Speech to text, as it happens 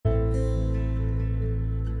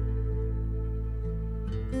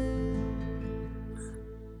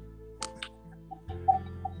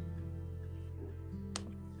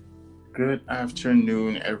Good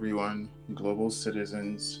afternoon, everyone, global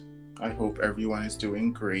citizens. I hope everyone is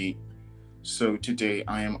doing great. So, today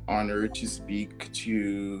I am honored to speak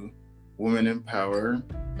to Women in Power,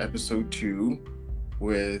 episode 2,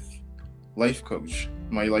 with life coach,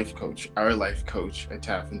 my life coach, our life coach at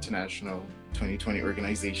TAF International 2020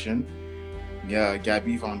 organization. Yeah,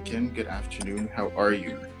 Gabby Vonkin, good afternoon. How are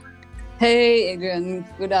you? Hey, Adrian.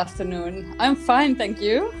 Good afternoon. I'm fine, thank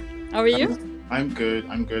you. How are you? I'm good.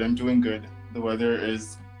 I'm good. I'm doing good. The weather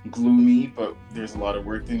is gloomy, but there's a lot of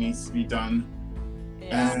work that needs to be done.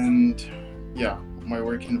 Yeah. And yeah, my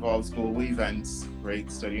work involves global events, right?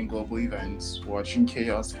 Studying global events, watching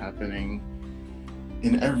chaos happening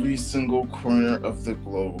in every single corner of the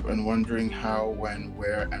globe, and wondering how, when,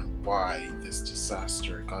 where, and why this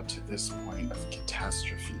disaster got to this point of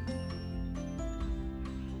catastrophe.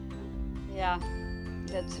 Yeah,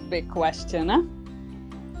 that's a big question, huh?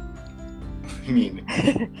 I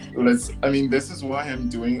mean, this is why I'm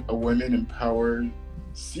doing a Women in Power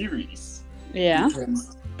series. Yeah.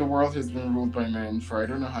 Because the world has been ruled by men for I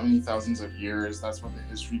don't know how many thousands of years. That's what the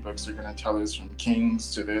history books are going to tell us, from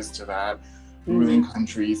kings to this to that, ruling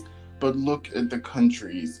countries. But look at the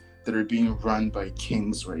countries that are being run by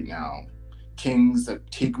kings right now. Kings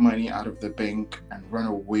that take money out of the bank and run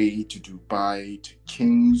away to Dubai, to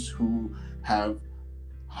kings who have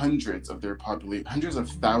hundreds of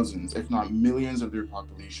thousands, if not millions of their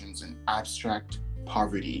populations in abstract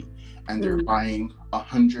poverty, and they're buying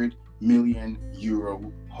 100 million euro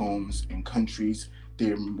homes in countries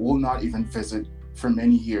they will not even visit for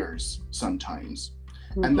many years sometimes.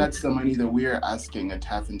 And that's the money that we are asking at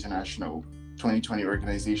TAF International 2020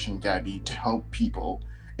 organization, Gabby, to help people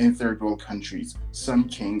in third world countries. Some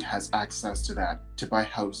king has access to that to buy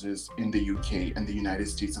houses in the UK and the United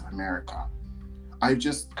States of America. I've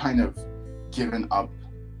just kind of given up,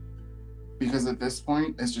 because at this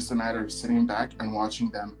point it's just a matter of sitting back and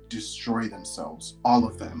watching them destroy themselves, all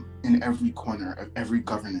of them, in every corner of every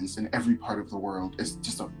governance in every part of the world. It's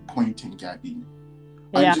disappointing, Gabby.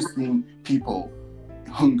 I'm Yeah. just seeing people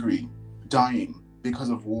hungry, dying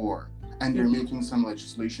because of war, and they're making some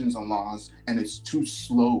legislations and laws, and it's too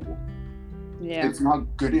slow. Yeah. It's not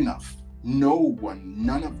good enough.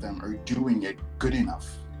 None of them are doing it good enough.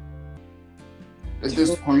 At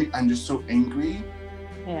this point, I'm just so angry.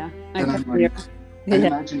 Yeah. I Then can I'm hear. like, and Yeah.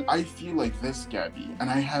 imagine I feel like this, Gabby, and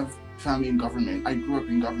I have family in government. I grew up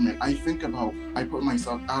in government. I put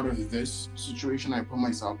myself out of this situation. I put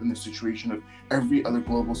myself in the situation of every other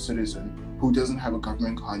global citizen who doesn't have a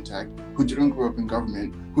government contact, who didn't grow up in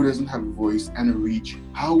government, who doesn't have a voice and a reach.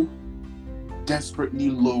 How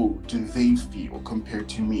desperately low do they feel compared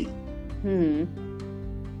to me?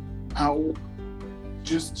 How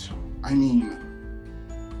just, I mean,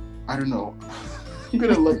 I don't know. I'm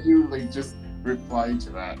gonna let you just reply to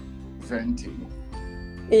that venting.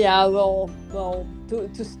 Yeah.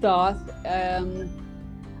 To start,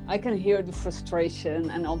 I can hear the frustration,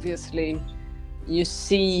 and obviously, you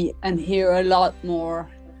see and hear a lot more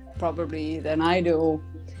probably than I do,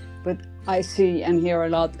 but I see and hear a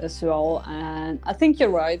lot as well. And I think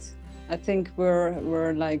you're right. I think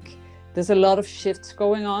we're like, there's a lot of shifts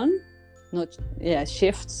going on, not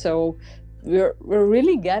shifts. So we're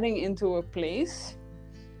really getting into a place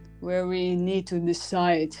where we need to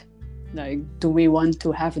decide, like, do we want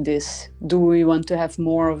to have this? Do we want to have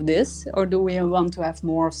more of this, or do we want to have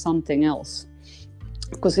more of something else?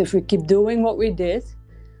 Because if we keep doing what we did,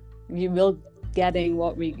 we will getting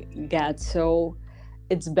what we get. So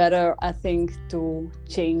it's better, I think, to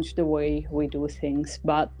change the way we do things.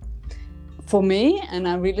 But for me, and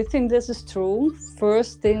I really think this is true,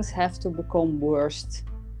 first things have to become worst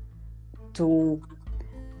to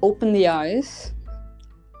open the eyes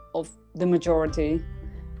of the majority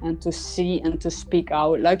and to see and to speak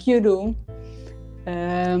out like you do,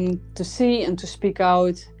 to see and to speak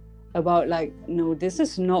out about, like, no, this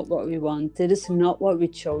is not what we want, this is not what we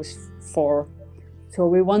chose for, so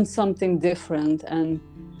we want something different. And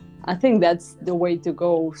I think that's the way to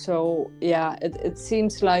go. So yeah, it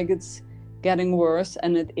seems like it's getting worse,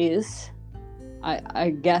 and it is.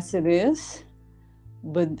 I guess it is,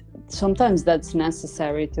 but sometimes that's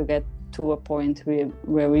necessary to get to a point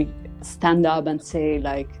where we stand up and say,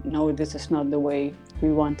 like, no, this is not the way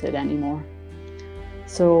we want it anymore.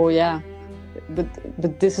 So yeah, but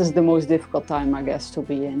this is the most difficult time, I guess, to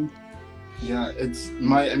be in. Yeah,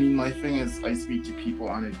 my thing is, I speak to people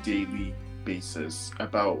on a daily basis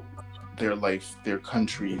about their life, their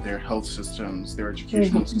country, their health systems, their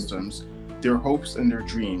educational systems, their hopes and their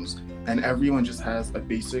dreams. And everyone just has a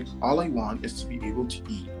basic, all I want is to be able to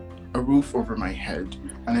eat, a roof over my head,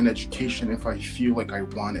 and an education if I feel like I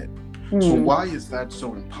want it. So why is that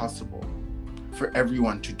so impossible for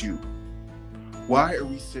everyone to do? Why are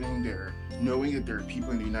we sitting there knowing that there are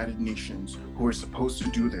people in the United Nations who are supposed to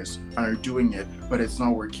do this and are doing it, but it's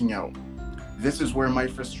not working out? This is where my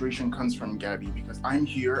frustration comes from, Gabby, because I'm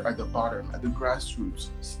here at the bottom, at the grassroots,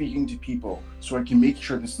 speaking to people so I can make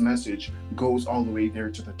sure this message goes all the way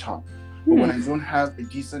there to the top. But when I don't have a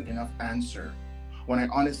decent enough answer, when I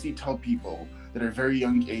honestly tell people that at a very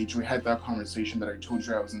young age, we had that conversation that I told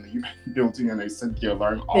you I was in the UN building and I set the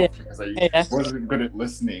alarm off because I wasn't good at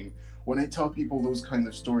listening. When I tell people those kinds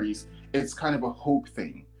of stories, it's kind of a hope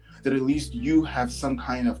thing, that at least you have some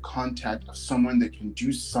kind of contact of someone that can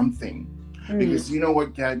do something. Because you know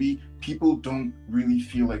what, Gabby? People don't really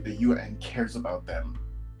feel like the UN cares about them.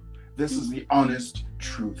 This is the honest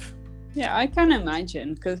truth. Yeah, I can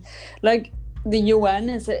imagine, because like the UN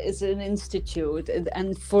is an institute,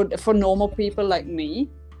 and for normal people like me,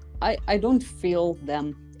 I don't feel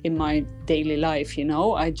them in my daily life, you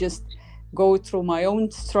know. I just go through my own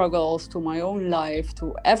struggles, to my own life,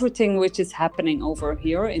 to everything which is happening over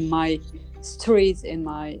here in my street, in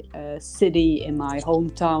my city, in my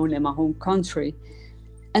hometown, in my home country.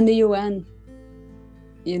 And the UN,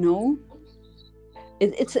 you know,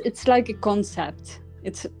 it's like a concept.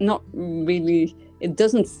 It's not really, it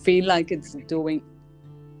doesn't feel like it's doing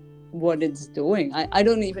what it's doing. I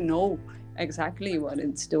don't even know exactly what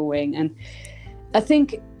it's doing. And I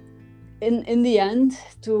think in the end,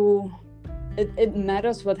 it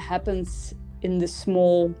matters what happens in the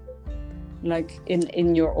small, like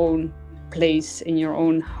in your own place, in your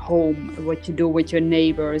own home, what you do with your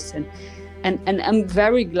neighbors. And I'm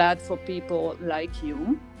very glad for people like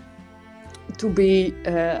you to be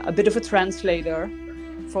a bit of a translator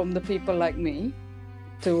from the people like me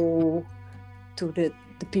to the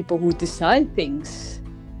people who decide things,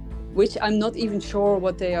 which I'm not even sure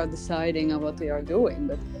what they are deciding or what they are doing,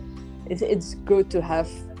 but it's good to have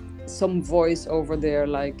some voice over there,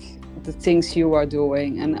 like the things you are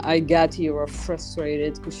doing. And I get you are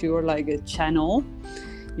frustrated because you are like a channel.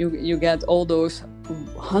 You get all those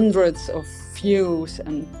hundreds of views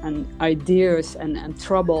and ideas and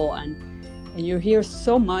trouble, and you hear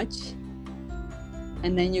so much,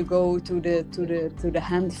 and then you go to the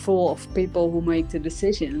handful of people who make the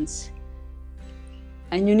decisions,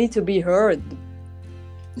 and you need to be heard.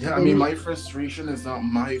 Yeah, I mean, my frustration is not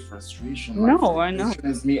my frustration. No, I know.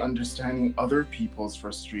 Frustration is me understanding other people's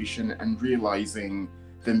frustration and realizing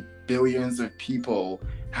that billions of people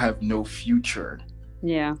have no future.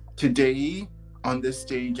 Yeah. Today, on this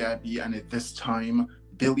day, Gabby, and at this time,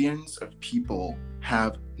 billions of people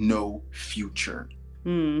have no future.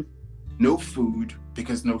 No food,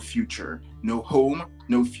 because no future. No home,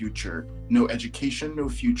 no future. No education, no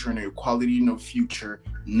future. No equality, no future.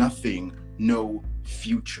 Nothing, no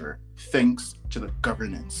future. Thanks to the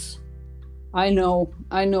governance. I know.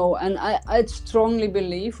 And I strongly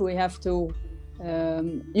believe we have to,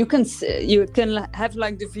 you can have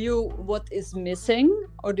like the view what is missing,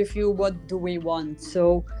 or the view what do we want.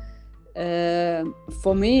 So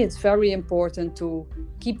for me, it's very important to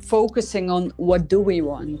keep focusing on what do we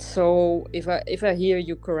want. So if I hear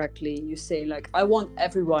you correctly, you say like, I want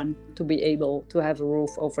everyone to be able to have a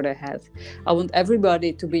roof over their head. I want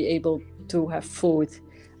everybody to be able to have food.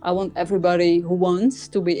 I want everybody who wants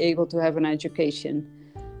to be able to have an education.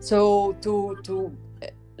 So to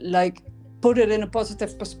like put it in a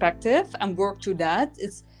positive perspective and work to that,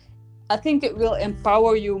 I think it will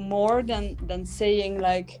empower you more than saying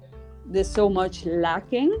like, there's so much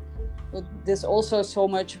lacking, but there's also so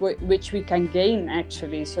much which we can gain,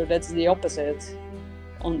 actually. So that's the opposite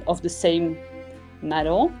of the same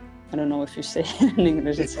medal. I don't know if you say it in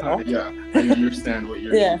English as well. Yeah, I understand what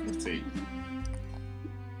you're trying to say.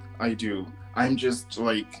 I do. I'm just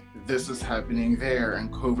like, this is happening there,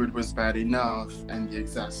 and COVID was bad enough, and the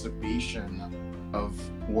exacerbation of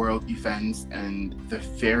world events and the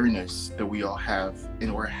fairness that we all have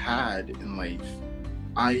or had in life.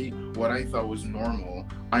 What I thought was normal,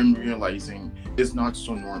 I'm realizing is not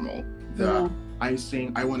so normal. I'm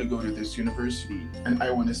saying I want to go to this university and I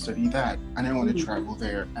want to study that and I want to travel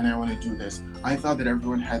there and I want to do this. I thought that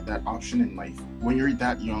everyone had that option in life. When you're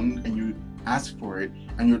that young and you ask for it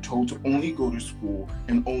and you're told to only go to school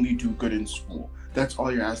and only do good in school, that's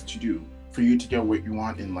all you're asked to do for you to get what you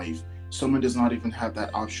want in life. Someone does not even have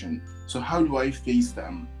that option. So how do I face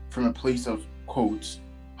them from a place of, quotes,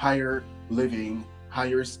 higher living,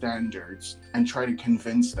 higher standards, and try to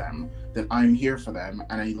convince them that I'm here for them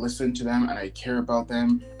and I listen to them and I care about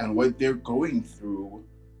them and what they're going through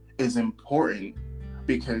is important,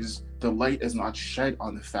 because the light is not shed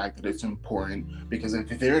on the fact that it's important, because if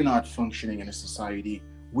they're not functioning in a society,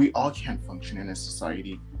 we all can't function in a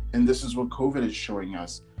society. And this is what COVID is showing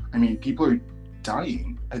us. I mean, people are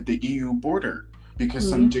dying at the EU border because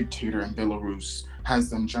some dictator in Belarus has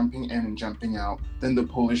them jumping in and jumping out. Then the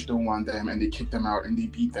Polish don't want them and they kick them out and they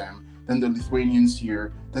beat them. Then the Lithuanians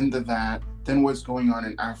here, then that. Then what's going on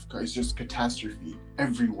in Africa is just catastrophe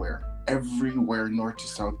everywhere. Everywhere, north to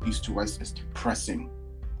south, east to west, is depressing.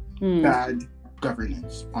 Bad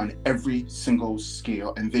governance on every single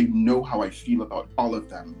scale, and they know how I feel about all of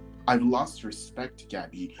them. I've lost respect,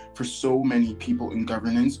 Gabby, for so many people in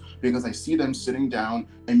governance because I see them sitting down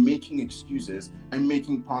and making excuses and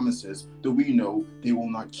making promises that we know they will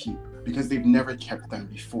not keep because they've never kept them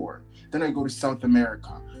before. Then I go to South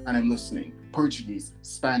America and I'm listening. Portuguese,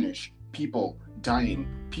 Spanish, people dying,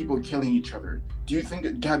 people killing each other. Do you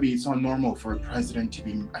think, Gabby, it's not normal for a president to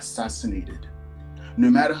be assassinated? No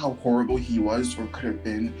matter how horrible he was or could have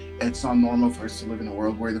been, it's not normal for us to live in a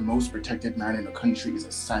world where the most protected man in the country is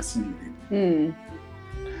assassinated.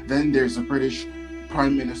 Then there's a British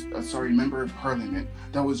member of parliament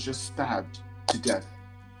that was just stabbed to death.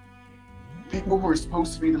 People who are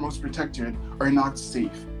supposed to be the most protected are not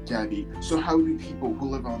safe, Gabby. So how do people who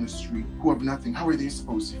live on the street, who have nothing, how are they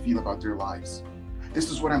supposed to feel about their lives? This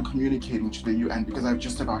is what I'm communicating to the UN because I've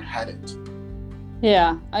just about had it.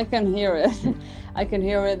 Yeah, I can hear it. I can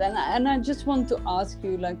hear it. And I just want to ask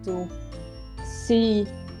you, like, to see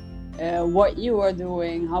what you are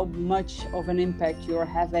doing, how much of an impact you're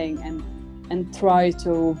having, and try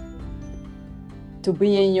to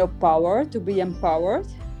be in your power, to be empowered,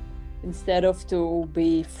 instead of to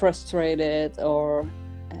be frustrated or,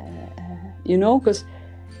 because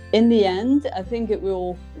in the end, I think it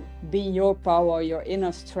will be your power, your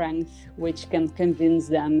inner strength, which can convince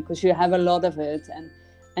them, because you have a lot of it.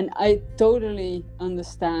 And I totally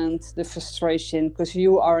understand the frustration, because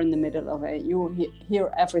you are in the middle of it. You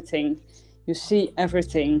hear everything, you see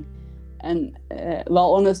everything. And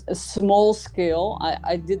on a small scale,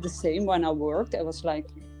 I did the same when I worked. I was like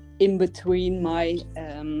in between my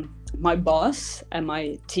boss and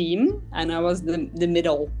my team, and I was the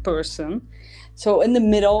middle person. So in the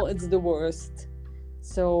middle, it's the worst.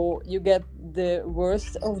 So you get the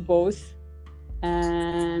worst of both,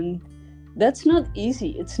 and that's not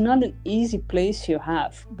easy. It's not an easy place you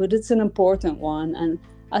have, but it's an important one. And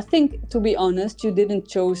I think, to be honest, you didn't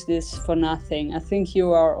choose this for nothing. I think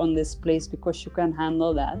you are on this place because you can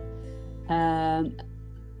handle that.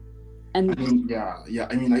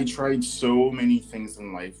 I tried so many things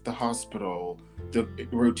in life. The hospital, the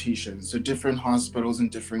rotations, the different hospitals in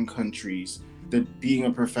different countries, that being a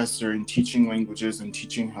professor and teaching languages and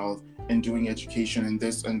teaching health and doing education and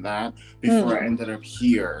this and that before I ended up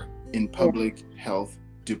here in public health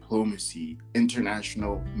diplomacy,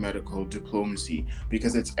 international medical diplomacy,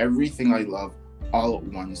 because it's everything I love all at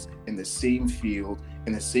once in the same field,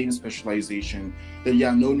 in the same specialization. That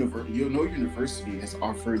no university has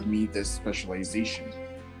offered me this specialization.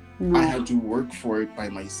 I had to work for it by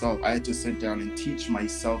myself. I had to sit down and teach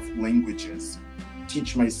myself languages,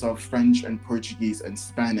 teach myself French and Portuguese and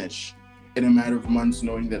Spanish in a matter of months,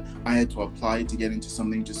 knowing that I had to apply to get into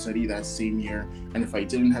something to study that same year. And if I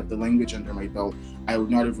didn't have the language under my belt, I would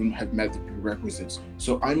not even have met the prerequisites.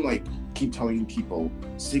 So I'm like, keep telling people,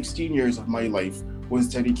 16 years of my life was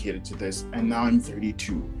dedicated to this, and now I'm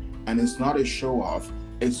 32. And it's not a show off,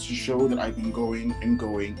 it's to show that I've been going and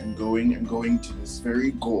going and going and going to this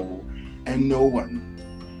very goal, and no one,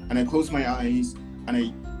 and I close my eyes and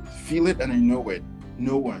I feel it and I know it,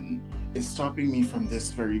 no one is stopping me from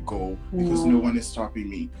this very goal, because no one is stopping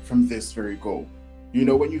me from this very goal. You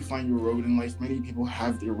know, when you find your road in life, many people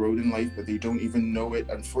have their road in life, but they don't even know it,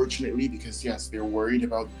 unfortunately, because yes, they're worried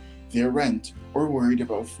about their rent, or worried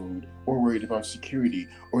about food, or worried about security,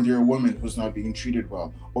 or they're a woman who's not being treated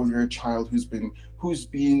well, or they're a child who's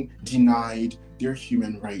being denied their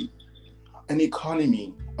human right. An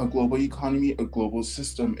economy, a global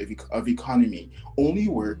system of economy only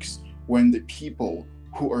works when the people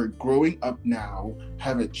who are growing up now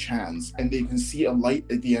have a chance and they can see a light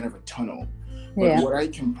at the end of a tunnel. But what I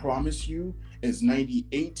can promise you is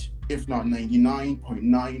 98, if not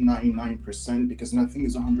 99.999%, because nothing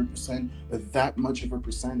is 100%, but that much of a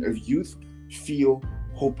percent of youth feel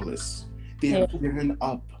hopeless. They have given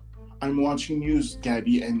up. I'm watching news,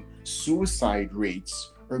 Gabby, and suicide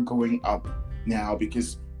rates are going up now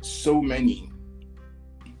because so many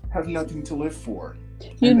have nothing to live for.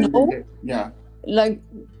 Like,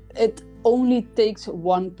 it only takes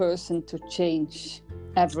one person to change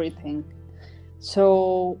everything.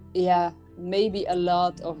 So maybe a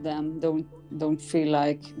lot of them don't don't feel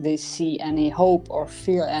like they see any hope or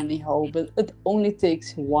feel any hope. But it only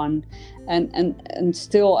takes one. And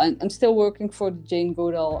still, I'm still working for the Jane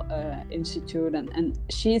Goodall Institute, and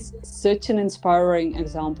she's such an inspiring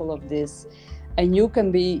example of this. And you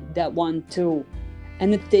can be that one too.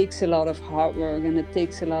 And it takes a lot of hard work, and it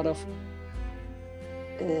takes a lot of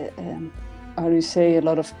how do you say, a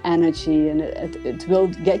lot of energy, and it will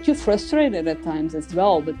get you frustrated at times as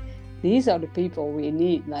well. But these are the people we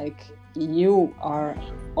need. Like, you are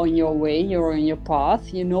on your way, you're on your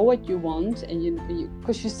path, you know what you want, and you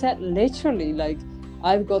because you said literally, like,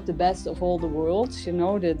 I've got the best of all the worlds, you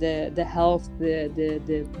know, the health, the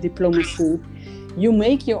diplomacy. You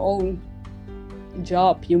make your own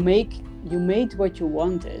job, you made what you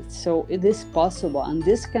wanted, so it is possible. And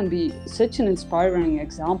this can be such an inspiring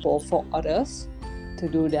example for others to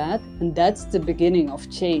do that. And that's the beginning of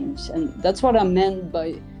change. And that's what I meant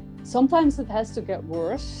by, sometimes it has to get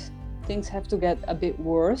worse, things have to get a bit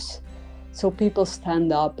worse, so people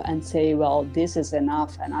stand up and say, well, this is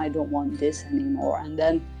enough and I don't want this anymore. And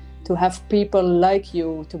then to have people like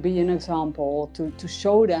you to be an example, to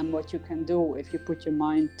show them what you can do if you put your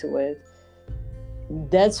mind to it.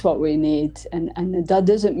 That's what we need. And that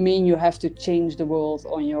doesn't mean you have to change the world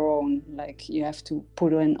on your own, like you have to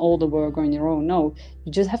put in all the work on your own. No,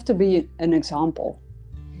 you just have to be an example.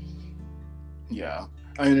 Yeah,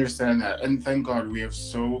 I understand that. And thank God we have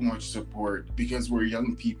so much support, because we're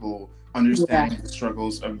young people understanding the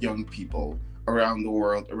struggles of young people around the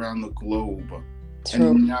world, around the globe.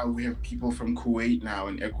 True. And now we have people from Kuwait now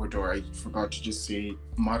and Ecuador. I forgot to just say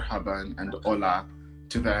marhaban and hola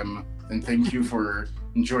to them. And thank you for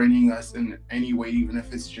joining us in any way, even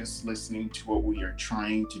if it's just listening to what we are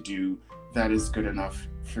trying to do. That is good enough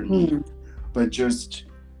for me. But just,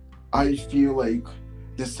 I feel like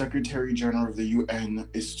the Secretary General of the UN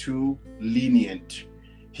is too lenient.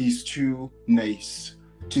 He's too nice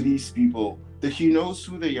to these people, that he knows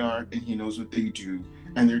who they are and he knows what they do.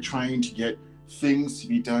 And they're trying to get things to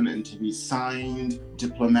be done and to be signed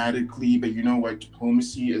diplomatically. But you know what?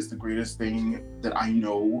 Diplomacy is the greatest thing that I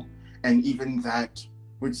know. And even that,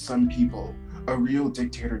 with some people, a real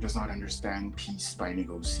dictator does not understand peace by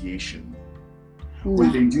negotiation.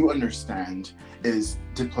 What they do understand is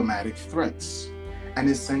diplomatic threats. And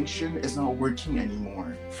a sanction is not working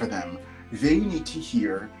anymore for them. They need to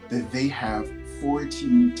hear that they have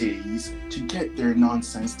 14 days to get their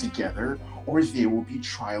nonsense together, or they will be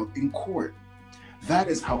trialed in court. That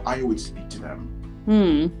is how I would speak to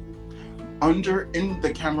them. In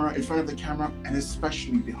the camera, in front of the camera, and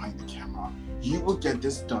especially behind the camera. You will get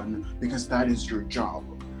this done because that is your job.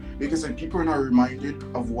 Because if people are not reminded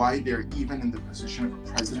of why they're even in the position of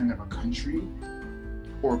a president of a country,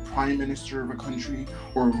 or a prime minister of a country,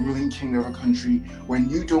 or a ruling king of a country, when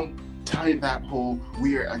you don't tie that whole,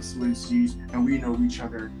 we are excellencies and we know each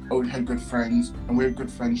other, we had good friends and we have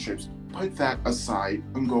good friendships, put that aside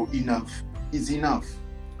and go, enough is enough.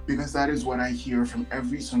 Because that is what I hear from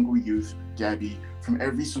every single youth, Gabby, from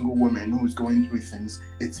every single woman who's going through things.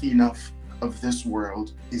 It's enough of this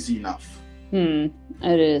world is enough. It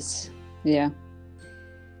is. Yeah,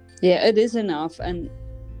 it is enough. And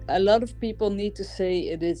a lot of people need to say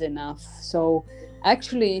it is enough. So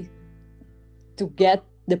actually, to get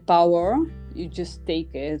the power, you just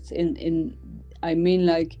take it. I mean,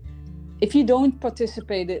 like, if you don't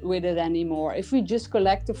participate with it anymore, if we just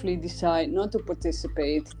collectively decide not to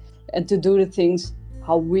participate and to do the things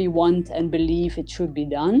how we want and believe it should be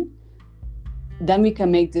done, then we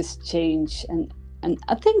can make this change. And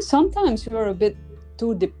I think sometimes we're a bit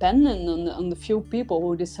too dependent on the few people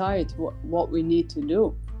who decide what we need to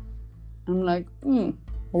do. I'm like,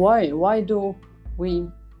 why do we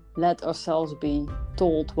let ourselves be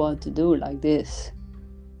told what to do like this?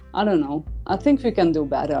 I don't know. I think we can do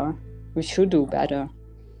better. We should do better.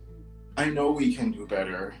 I know we can do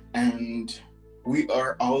better, and we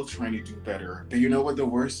are all trying to do better. But you know what the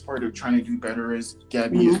worst part of trying to do better is,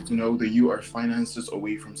 Gabby, is to know that you are finances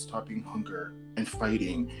away from stopping hunger and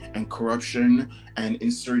fighting and corruption and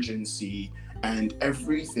insurgency and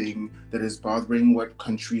everything that is bothering what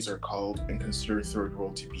countries are called and considered third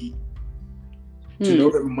world to be. To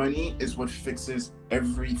know that money is what fixes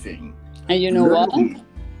everything. And you know what?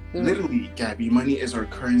 Literally, Gabby, money is our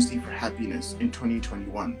currency for happiness in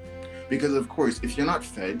 2021. Because of course, if you're not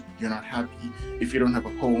fed, you're not happy. If you don't have a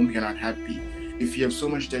home, you're not happy. If you have so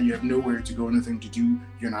much debt, you have nowhere to go, nothing to do,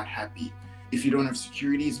 you're not happy. If you don't have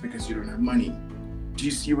security, it's because you don't have money. Do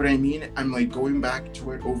you see what I mean? I'm like going back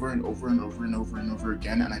to it over and over and over and over and over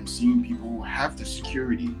again, and I'm seeing people who have the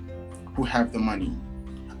security, who have the money.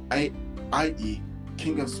 I.e.,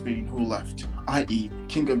 King of Spain who left, i.e.,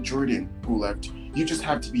 King of Jordan who left. You just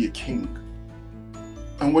have to be a king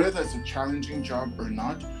And whether that's a challenging job or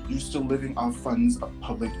not, you're still living off funds of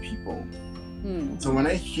public people. So when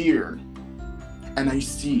I hear and I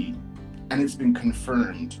see, and it's been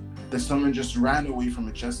confirmed, that someone just ran away from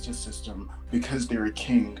a justice system because they're a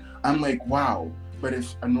king, I'm like, wow. But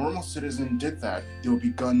if a normal citizen did that, they'll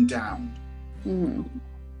be gunned down.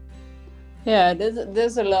 Yeah,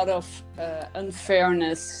 there's a lot of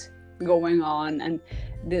unfairness going on, and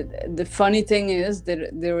the funny thing is that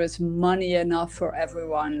there is money enough for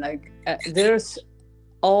everyone. Like there's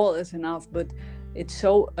all is enough, but it's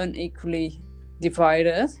so unequally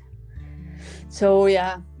divided. So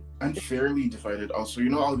yeah, unfairly divided. Also, you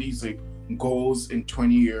know, all these like goals in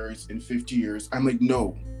 20 years, in 50 years. I'm like,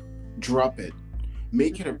 no, drop it.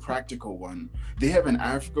 Make it a practical one. They have an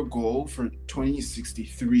Africa goal for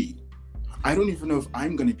 2063. I don't even know if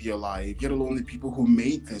I'm going to be alive, yet alone the people who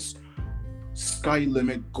made this sky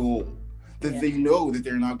limit goal, that they know that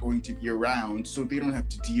they're not going to be around, so they don't have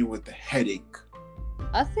to deal with the headache.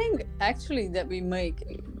 I think actually that we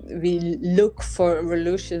look for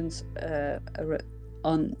resolutions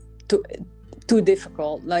on too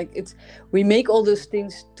difficult. Like we make all those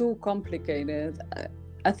things too complicated.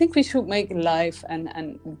 I think we should make life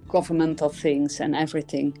and governmental things and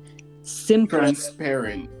everything simple,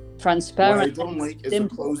 transparent. What I don't like is a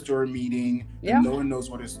closed door meeting and no one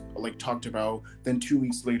knows what is like talked about. Then 2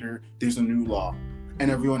 weeks later, there's a new law,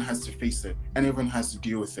 and everyone has to face it, and everyone has to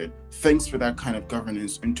deal with it. Thanks for that kind of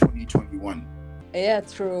governance in 2021. Yeah,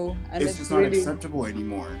 true. And it's just not acceptable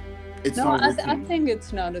anymore. It's not working. I think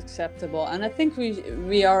it's not acceptable, and I think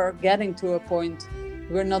we are getting to a point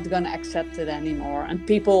we're not going to accept it anymore, and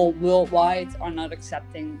people worldwide are not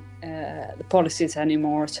accepting the policies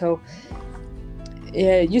anymore. So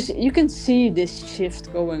yeah, you can see this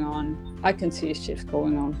shift going on. I can see a shift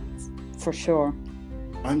going on for sure.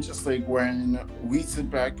 I'm just like, when we sit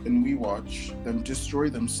back and we watch them destroy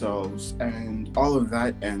themselves and all of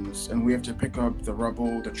that ends, and we have to pick up the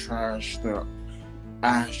rubble, the trash, the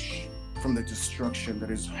ash from the destruction that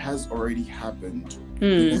has already happened.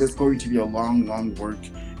 It's going to be a long, long work.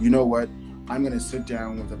 You know what? I'm going to sit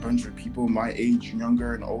down with a bunch of people my age,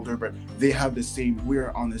 younger and older, but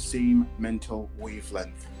we're on the same mental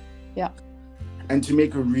wavelength. Yeah. And to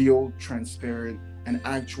make a real, transparent, and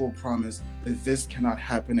actual promise that this cannot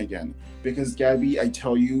happen again. Because Gabby, I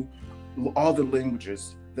tell you, all the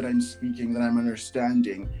languages that I'm speaking, that I'm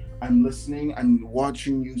understanding, I'm listening, I'm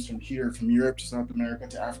watching news from here, from Europe to South America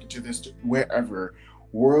to Africa to this, to wherever.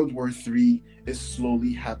 World War III is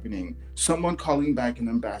slowly happening. Someone calling back an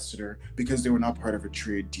ambassador because they were not part of a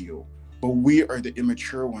trade deal. But we are the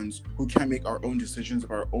immature ones who can't make our own decisions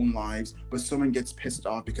of our own lives, but someone gets pissed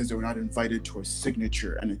off because they were not invited to a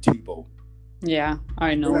signature and a table. Yeah,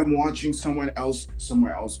 I know. And I'm watching someone else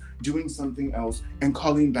somewhere else doing something else and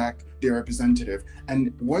calling back their representative.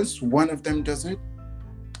 And once one of them does it,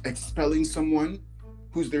 expelling someone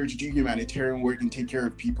who's there to do humanitarian work and take care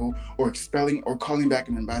of people, or expelling or calling back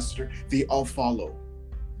an ambassador, they all follow.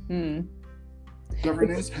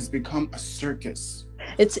 Governance has become a circus.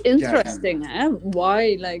 It's interesting,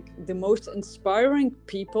 why like the most inspiring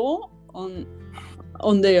people on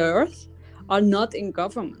the earth are not in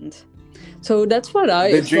government. So that's what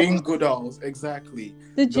the Jane Goodalls, exactly.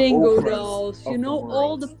 The Jane Goodalls, you know,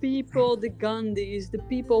 all the people, the Gandhis, the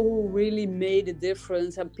people who really made a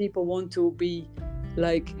difference, and people want to be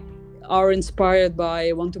like, are inspired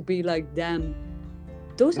by, want to be like them.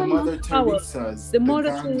 Those are Mother not Teresa's, the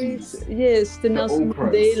Mother Teresa, yes, the Nelson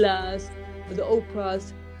Mandelas, the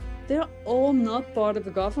Oprahs. They're all not part of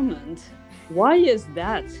the government. Why is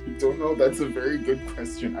that? I don't know. That's a very good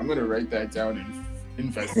question. I'm going to write that down and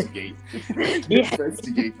investigate.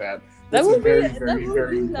 Investigate that. That's that would very, be, very, that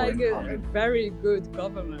very would be like a comment. very good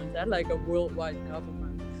government, and like a worldwide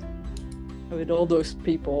government with all those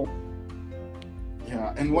people.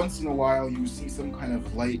 Yeah, and once in a while you see some kind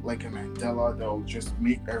of light like a Mandela that'll just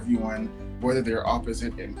make everyone, whether they're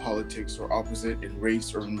opposite in politics or opposite in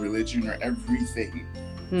race or in religion or everything.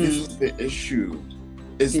 This is the issue,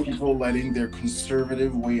 is people letting their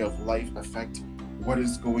conservative way of life affect what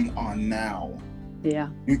is going on now. Yeah.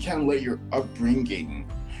 You can't let your upbringing,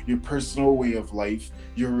 your personal way of life,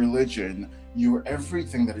 your religion, your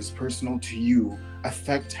everything that is personal to you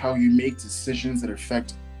affect how you make decisions that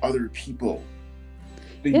affect other people.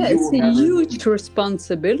 Yeah, it's a huge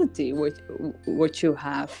responsibility what you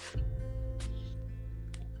have.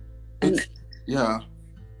 And yeah.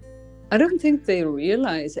 I don't think they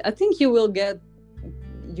realize it. I think you will get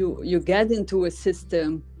into a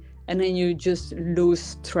system, and then you just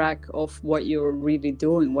lose track of what you're really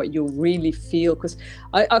doing, what you really feel. Because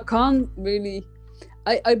I can't really,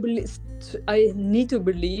 I believe, I need to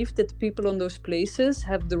believe that people on those places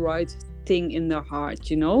have the right thing in their heart,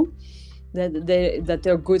 you know, that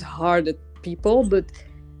they're good-hearted people. But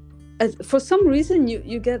for some reason,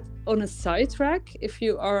 you get on a sidetrack if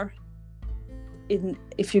you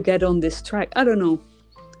get on this track. I don't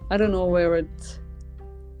know where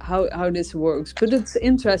how this works, but it's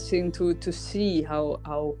interesting to see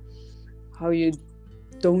how you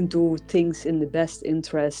don't do things in the best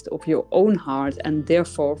interest of your own heart and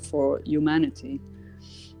therefore for humanity.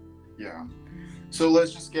 Yeah. So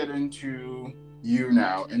let's just get into you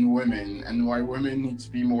now and women and why women need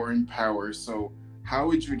to be more in power. So how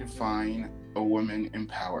would you define a woman in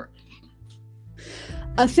power?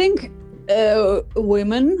 I think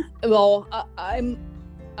women, well,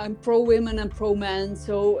 I'm pro women and pro men,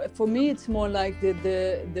 so for me it's more like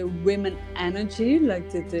the women energy, like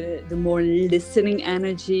the more listening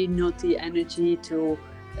energy, not the energy to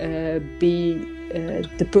be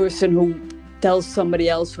the person who tells somebody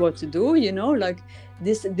else what to do, you know, like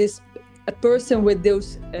this a person with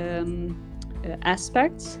those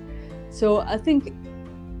aspects. So I think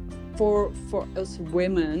for us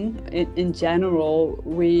women in general,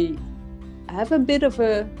 we have a bit of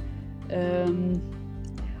a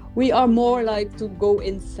we are more like to go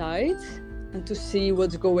inside and to see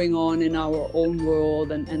what's going on in our own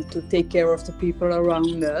world and to take care of the people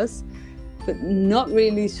around us, but not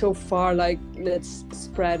really so far like let's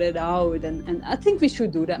spread it out. And I think we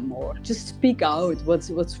should do that more. Just speak out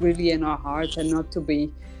what's really in our hearts and not to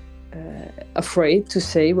be afraid to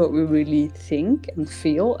say what we really think and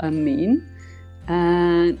feel and mean.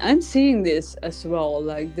 And I'm seeing this as well,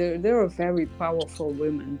 like there are very powerful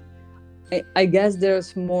women. I guess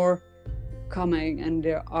there's more coming, and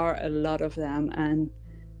there are a lot of them, and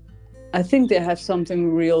I think they have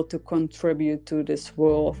something real to contribute to this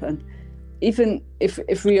world. And even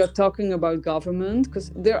if we are talking about government,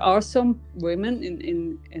 because there are some women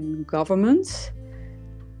in governments,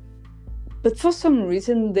 but for some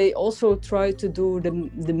reason they also try to do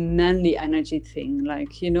the manly energy thing,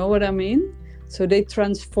 like, you know what I mean? So they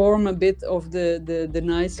transform a bit of the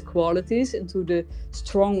nice qualities into the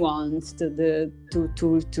strong ones, to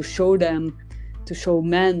show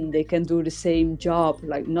men they can do the same job,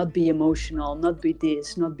 like not be emotional, not be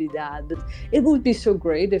this, not be that. But it would be so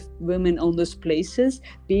great if women on those places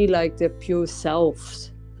be like their pure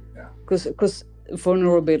selves. Yeah. Because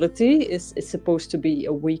vulnerability is supposed to be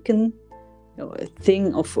a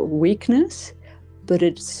thing of weakness, but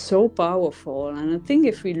it's so powerful. And I think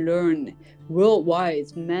if we learn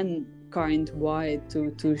worldwide, mankind-wide,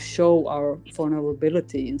 to show our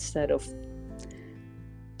vulnerability instead of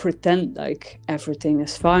pretend like everything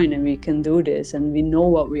is fine and we can do this and we know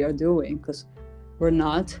what we are doing, because we're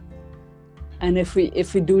not. And if we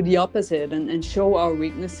do the opposite and show our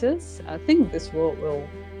weaknesses, I think this world will,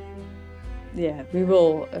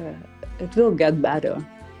 it will get better.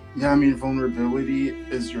 Yeah, I mean, vulnerability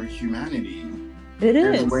is your humanity. It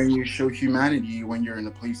is. And when you show humanity, when you're in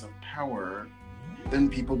a place of power, then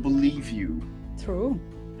people believe you. True.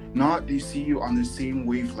 Not they see you on the same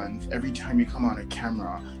wavelength every time you come on a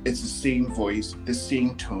camera. It's the same voice, the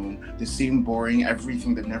same tone, the same boring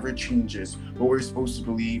everything that never changes. But we're supposed to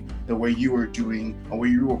believe that what you are doing or what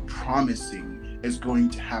you are promising is going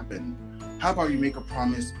to happen. How about you make a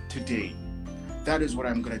promise today? That is what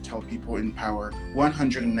I'm going to tell people in power.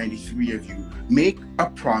 193 of you, make a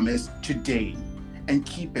promise today and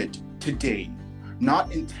keep it today.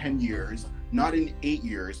 Not in 10 years, not in 8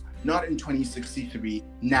 years, not in 2063,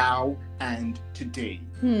 now and today.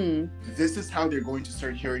 This is how they're going to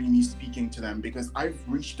start hearing me speaking to them, because I've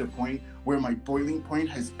reached a point where my boiling point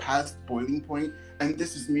has passed boiling point, and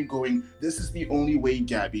this is me going, this is the only way,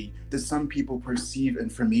 Gabby, that some people perceive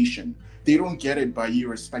information. They don't get it by you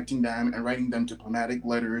respecting them and writing them diplomatic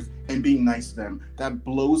letters and being nice to them. That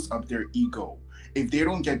blows up their ego. If they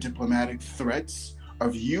don't get diplomatic threats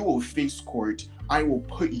of you will face court, I will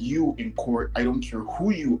put you in court. I don't care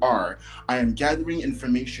who you are. I am gathering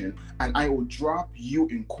information and I will drop you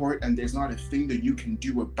in court, and there's not a thing that you can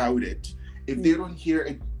do about it. If they don't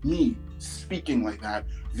hear me speaking like that,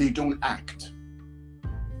 they don't act.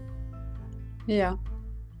 Yeah.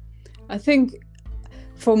 I think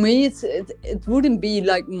for me, it wouldn't be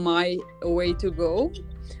like my way to go,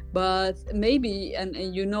 but maybe, and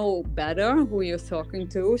you know better who you're talking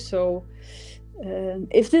to, so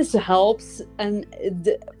if this helps. And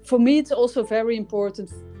for me, it's also very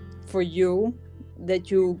important for you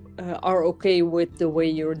that you are okay with the way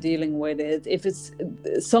you're dealing with it. If it's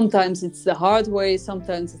sometimes it's the hard way,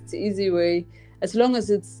 sometimes it's the easy way, as long as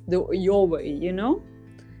it's your way, you know.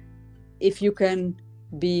 If you can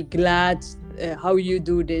be glad how you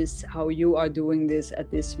do this, how you are doing this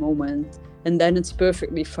at this moment, and then it's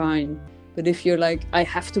perfectly fine. But if you're like, I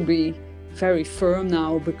have to be very firm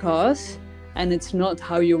now because, and it's not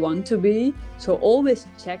how you want to be, so always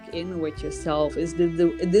check in with yourself. Is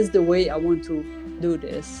this the way I want to do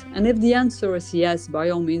this? And if the answer is yes, by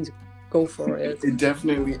all means, go for it. It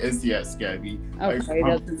definitely is yes, Gabby. Okay,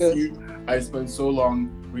 that's good. I spent so long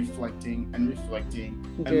reflecting and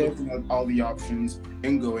looking at all the options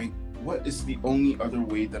and going, what is the only other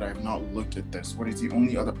way that I've not looked at this? What is the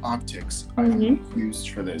only other optics I have used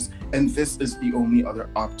for this? And this is the only other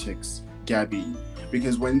optics, Gabby.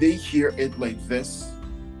 Because when they hear it like this,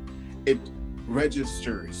 it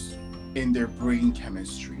registers in their brain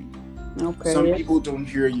chemistry. Okay. Some people don't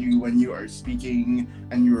hear you when you are speaking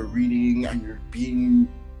and you are reading and you're being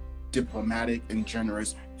diplomatic and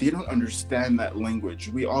generous. They don't understand that language.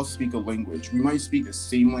 We all speak a language. We might speak the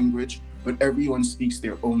same language, but everyone speaks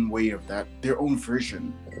their own way of that, their own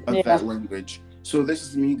version of that language. So this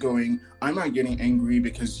is me going, I'm not getting angry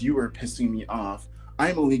because you are pissing me off.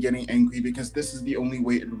 I'm only getting angry because this is the only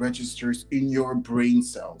way it registers in your brain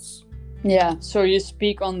cells. Yeah, so you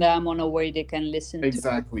speak on them on a way they can listen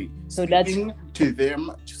exactly. to. So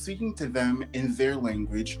speaking to them in their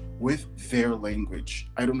language with their language.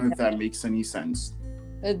 I don't know if that makes any sense.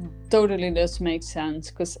 It totally does make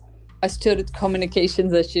sense, because I studied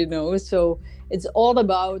communications, as you know, so it's all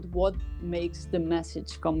about what makes the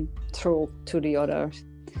message come through to the others.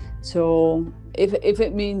 So if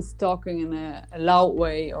it means talking in a loud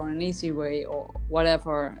way or an easy way or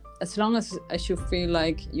whatever, as long as you feel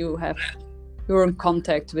like you're in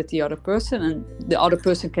contact with the other person and the other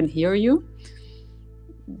person can hear you,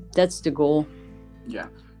 that's the goal. Yeah.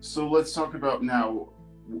 So let's talk about now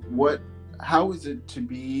how is it to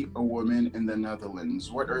be a woman in the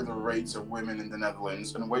Netherlands? What are the rights of women in the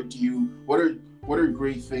Netherlands, and what are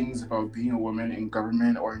great things about being a woman in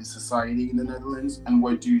government or in society in the Netherlands, and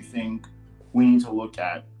what do you think we need to look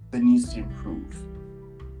at that needs to improve?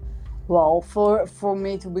 Well, for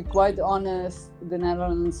me, to be quite honest, the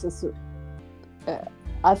Netherlands is,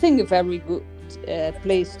 I think, a very good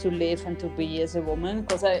place to live and to be as a woman,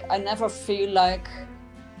 because I never feel like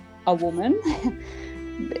a woman.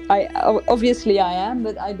 Obviously I am,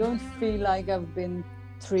 but I don't feel like I've been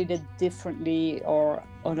treated differently or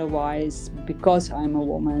otherwise because I'm a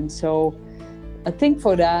woman. So I think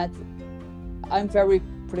for that I'm very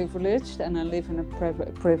privileged, and I live in a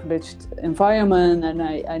privileged environment, and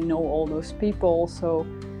I know all those people. So,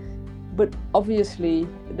 but obviously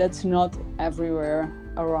that's not everywhere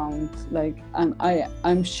around. Like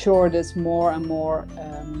I'm sure there's more and more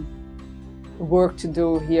work to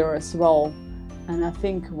do here as well. And I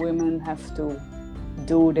think women have to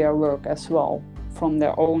do their work as well, from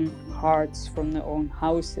their own hearts, from their own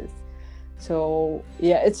houses. So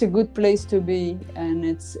yeah, it's a good place to be, and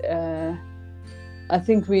it's I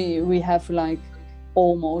think we have like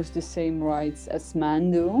almost the same rights as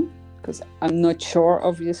men do, because I'm not sure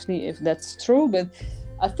obviously if that's true, but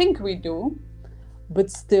I think we do. But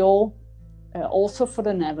still, also for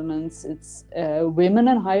the Netherlands, it's women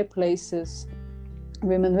in high places,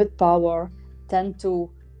 women with power tend to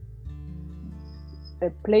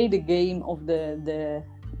play the game of the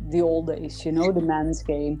old days, you know, the man's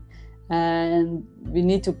game, and we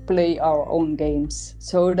need to play our own games.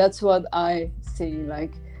 So that's what I see.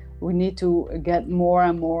 Like, we need to get more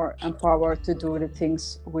and more empowered to do the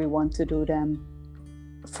things we want to do them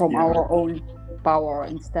from our own power,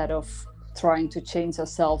 instead of trying to change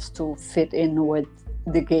ourselves to fit in with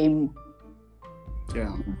the game.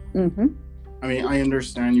 Yeah. I mean, I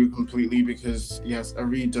understand you completely, because yes,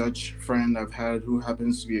 every Dutch friend I've had who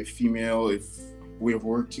happens to be a female, if we have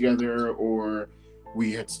worked together or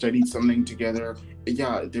we had studied something together,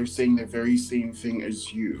 yeah, they're saying the very same thing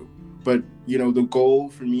as you. But, you know, the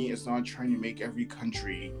goal for me is not trying to make every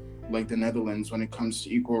country like the Netherlands when it comes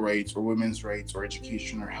to equal rights or women's rights or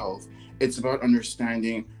education or health. It's about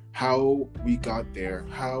understanding how we got there,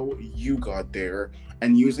 how you got there,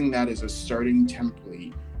 and using that as a starting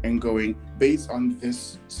template and going, based on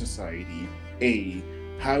this society,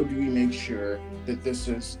 how do we make sure that this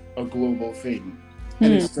is a global thing?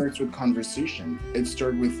 And it starts with conversation. It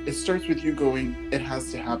starts with you going, it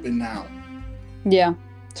has to happen now. Yeah,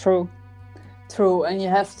 true. And you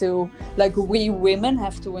have to, like, we women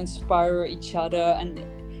have to inspire each other, and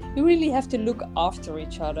you really have to look after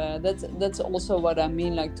each other. That's also what I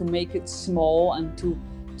mean, like, to make it small and to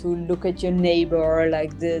look at your neighbor,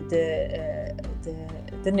 like the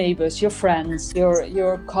neighbors, your friends,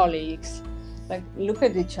 your colleagues. Like, look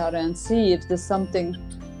at each other and see if there's something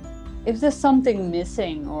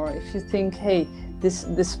missing, or if you think, hey,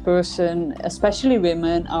 this person, especially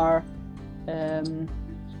women, are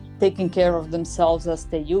taking care of themselves as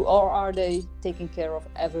they do, or are they taking care of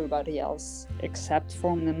everybody else except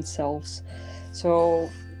from themselves? So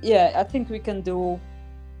yeah, I think we can do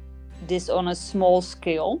this on a small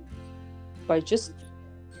scale by just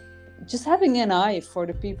having an eye for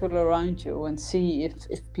the people around you and see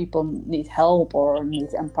if people need help or need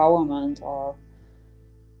empowerment, or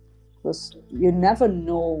because you never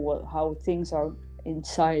know how things are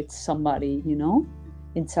inside somebody,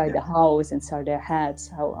 inside the house, inside their heads.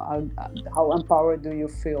 How empowered do you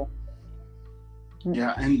feel?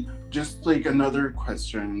 Yeah, and just like another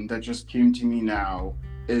question that just came to me now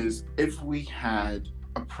is, if we had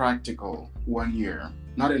a practical 1 year,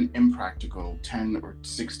 not an impractical 10 or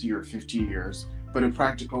 60 or 50 years, but a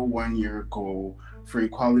practical 1 year goal for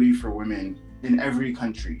equality for women in every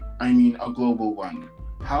country, I mean a global one,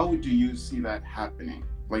 how do you see that happening?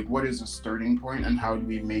 Like, what is a starting point and how do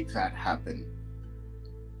we make that happen?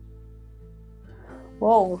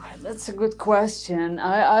 Whoa, that's a good question.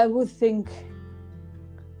 I would think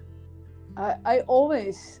I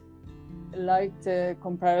always like the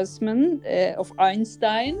comparison of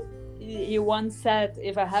Einstein. He once said,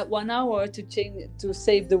 if I had 1 hour to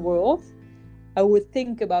save the world, I would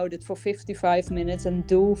think about it for 55 minutes and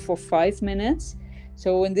do for 5 minutes.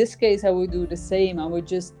 So in this case, I would do the same. I would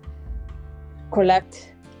just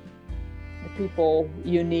collect the people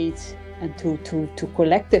you need and to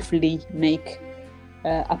collectively make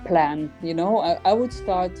a plan. I would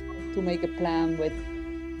start to make a plan with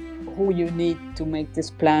who you need to make this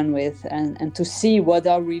plan with, and to see what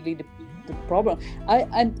are really the problem.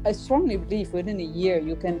 I strongly believe within a year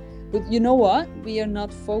you can, but you know what? We are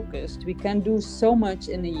not focused. We can do so much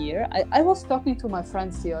in a year. I was talking to my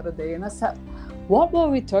friends the other day and I said, what were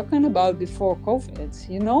we talking about before COVID?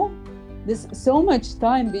 There's so much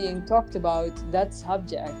time being talked about that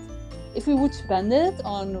subject. If we would spend it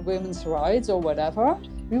on women's rights or whatever,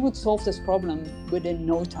 we would solve this problem within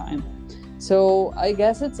no time. So I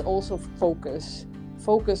guess it's also focus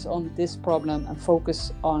on this problem and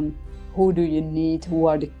focus on who do you need, who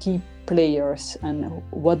are the key players, and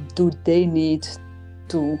what do they need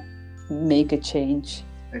to make a change.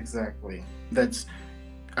 Exactly. That's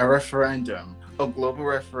a referendum, a global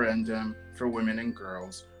referendum for women and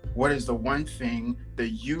girls. What is the one thing that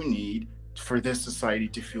you need for this society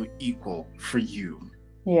to feel equal for you?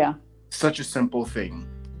 Yeah. Such a simple thing.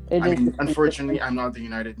 Unfortunately, I'm not the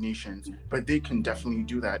United Nations, but they can definitely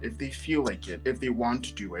do that if they feel like it, if they want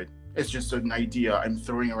to do it. It's just an idea I'm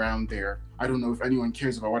throwing around there. I don't know if anyone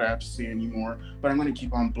cares about what I have to say anymore, but I'm going to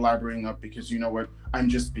keep on blabbering up because you know what? I'm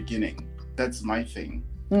just beginning. That's my thing.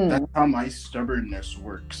 That's how my stubbornness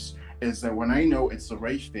works, is that when I know it's the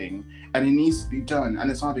right thing and it needs to be done,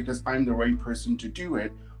 and it's not because I'm the right person to do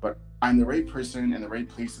it, but I'm the right person in the right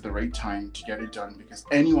place at the right time to get it done, because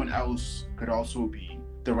anyone else could also be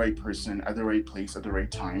the right person at the right place at the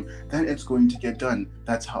right time, then it's going to get done.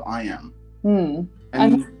 That's how I am.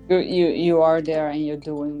 And you are there and you're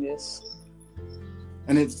doing this.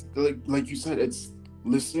 And it's like you said, it's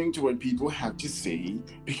listening to what people have to say,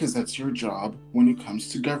 because that's your job when it comes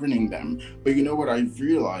to governing them. But you know what I've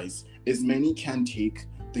realized is many can't take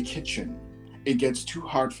the kitchen. It gets too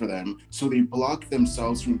hard for them, so they block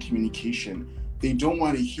themselves from communication. They don't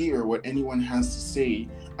want to hear what anyone has to say.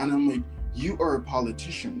 And I'm like, you are a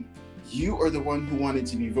politician. You are the one who wanted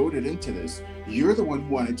to be voted into this. You're the one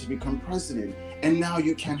who wanted to become president. And now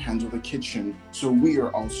you can't handle the kitchen, so we are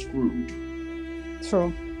all screwed.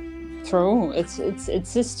 True. It's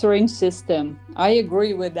a strange system. I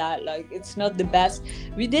agree with that. Like, it's not the best.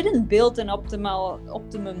 We didn't build an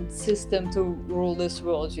optimum system to rule this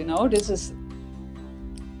world. This is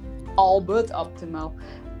all but optimal.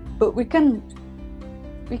 But we can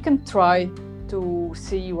try to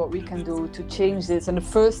see what we can do to change this. And the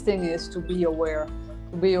first thing is to be aware.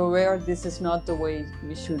 This is not the way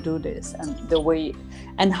we should do this,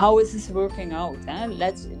 and how is this working out?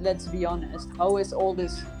 Let's be honest. How is all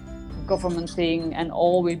this government thing and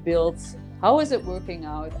all we built, how is it working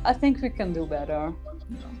out? I think we can do better.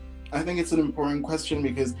 I think it's an important question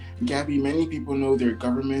because, Gabby, many people know their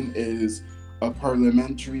government is a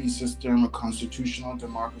parliamentary system, a constitutional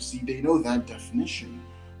democracy. They know that definition,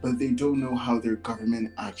 but they don't know how their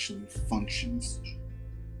government actually functions.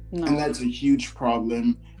 No. And that's a huge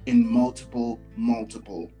problem in multiple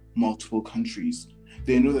countries.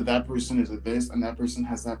 They know that person is at this and that person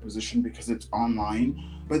has that position because it's online,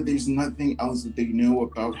 but there's nothing else that they know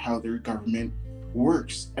about how their government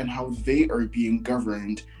works and how they are being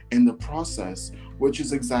governed in the process, which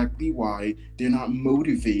is exactly why they're not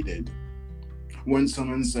motivated. When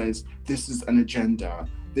someone says, this is an agenda,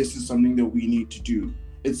 this is something that we need to do,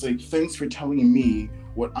 It's like, thanks for telling me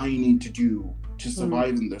what I need to do to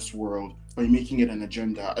survive in this world by making it an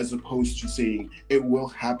agenda, as opposed to saying it will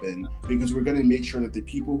happen because we're going to make sure that the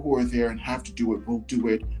people who are there and have to do it will do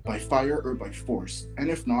it by fire or by force. And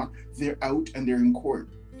if not, they're out and they're in court.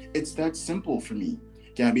 It's that simple for me.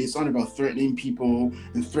 Gabby, it's not about threatening people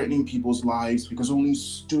and threatening people's lives, because only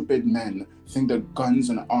stupid men think that guns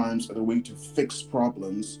and arms are the way to fix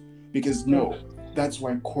problems. Because no, that's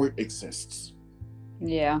why court exists.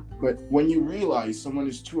 Yeah. But when you realize someone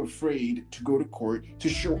is too afraid to go to court, to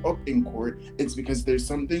show up in court, it's because there's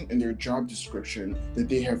something in their job description that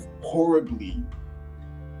they have horribly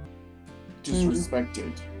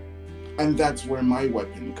disrespected. And that's where my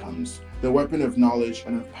weapon comes. The weapon of knowledge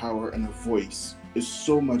and of power and of voice is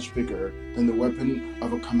so much bigger than the weapon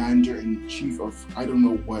of a commander-in-chief of I don't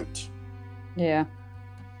know what. Yeah.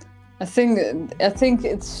 I think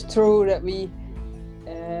it's true that we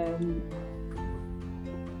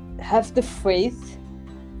have the faith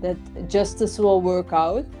that justice will work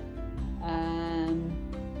out,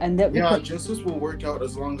 and that justice will work out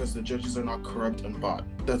as long as the judges are not corrupt and bought.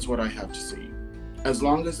 That's what I have to say. As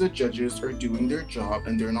long as the judges are doing their job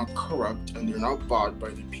and they're not corrupt and they're not bought by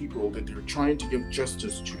the people that they're trying to give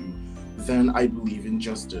justice to, then I believe in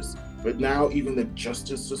justice. But now even the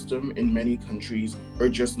justice system in many countries are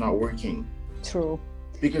just not working. True.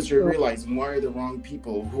 Because you're realizing, why are the wrong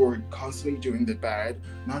people who are constantly doing the bad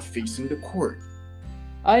not facing the court?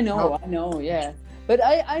 I know, yeah. But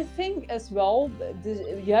I think as well,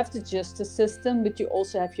 you have the justice system, but you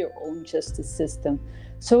also have your own justice system.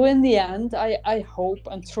 So in the end, I hope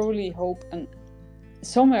and truly hope, and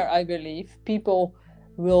somewhere I believe people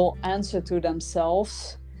will answer to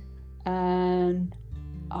themselves and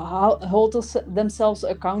hold themselves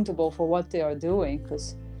accountable for what they are doing.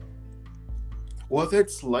 Well,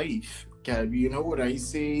 that's life, Gabby. You know what I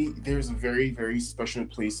say? There's a very, very special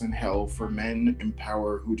place in hell for men in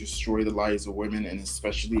power who destroy the lives of women and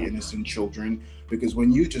especially innocent children. Because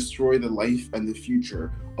when you destroy the life and the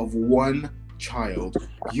future of one child,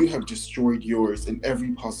 you have destroyed yours in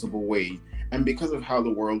every possible way. And because of how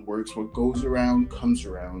the world works, what goes around comes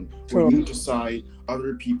around. When you decide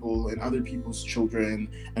other people and other people's children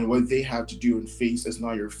and what they have to do and face is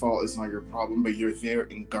not your fault, it's not your problem, but you're there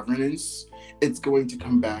in governance, it's going to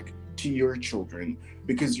come back to your children.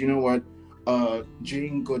 Because you know what?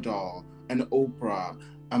 Jane Goodall, an Oprah,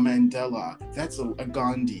 a Mandela, that's a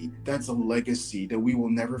Gandhi, that's a legacy that we will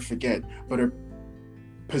never forget. But a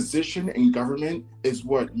position in government is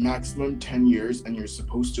what, maximum 10 years, and you're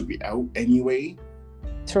supposed to be out anyway.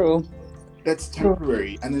 True. That's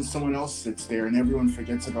temporary. And then someone else sits there and everyone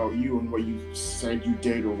forgets about you and what you said you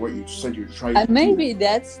did or what you said you tried to do. And maybe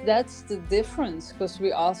that's the difference, because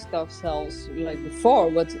we asked ourselves like before,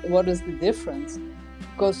 what is the difference?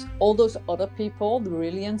 Because all those other people, the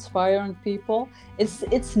really inspiring people,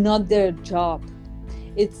 it's not their job,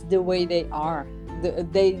 it's the way they are.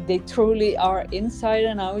 They truly are, inside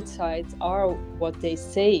and outside, are what they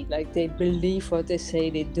say. Like, they believe what they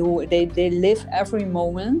say, they do. They live every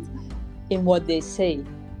moment in what they say.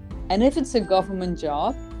 And if it's a government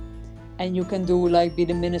job and you can do, like, be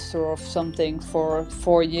the minister of something for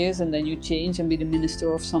 4 years and then you change and be the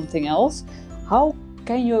minister of something else, how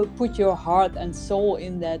can you put your heart and soul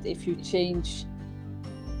in that if you change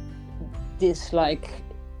this, like,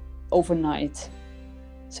 overnight?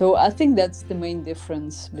 So I think that's the main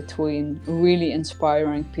difference between really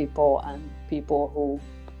inspiring people and people who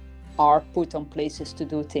are put on places to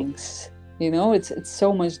do things. You know, it's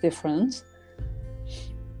so much different.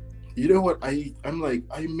 You know what?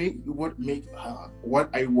 What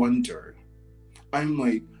I wonder. I'm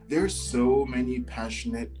like, there's so many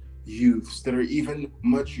passionate youths that are even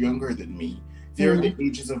much younger than me. They're the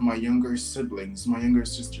ages of my younger siblings, my younger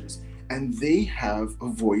sisters, and they have a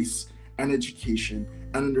voice and education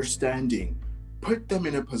and understanding. Put them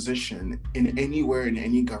in a position in anywhere in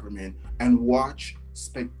any government and watch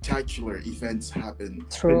spectacular events happen.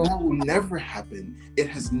 True. But that will never happen. It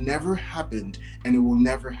has never happened, and it will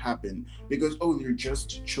never happen because, they're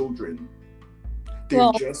just children.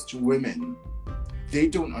 They're just women. They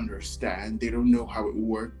don't understand. They don't know how it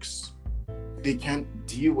works. They can't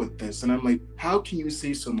deal with this. And I'm like, how can you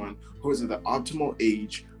say someone who is at the optimal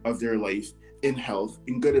age of their life, in health,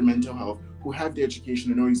 in good and mental health, who have the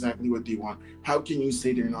education and know exactly what they want, how can you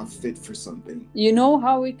say they're not fit for something? You know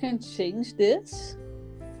how we can change this?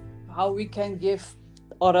 How we can give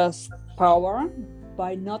others power?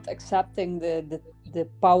 By not accepting the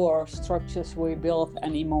power structures we built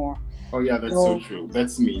anymore. Oh yeah, that's so true.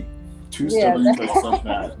 That's me. Too stubborn to accept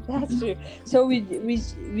that. That's true. So we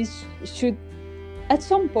should, at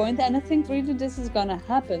some point, and I think really this is gonna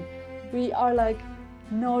happen, we are like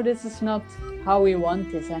no, this is not how we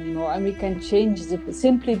want this anymore. And we can change it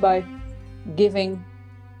simply by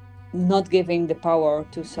not giving the power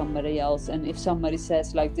to somebody else. And if somebody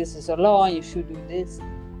says like, this is a law, you should do this,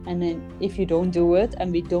 and then if you don't do it,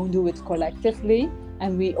 and we don't do it collectively,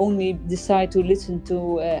 and we only decide to listen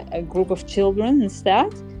to a group of children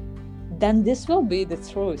instead, then this will be the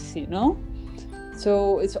truth, you know?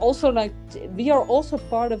 So it's also like we are also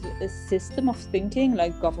part of a system of thinking,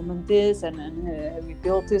 like government this and we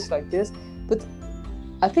built this like this. But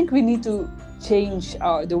I think we need to change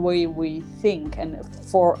the way we think. And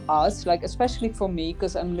for us, like especially for me,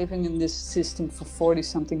 because I'm living in this system for 40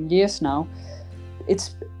 something years now,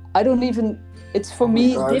 it's for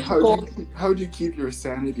me difficult. How do you keep your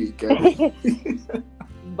sanity, Gabby?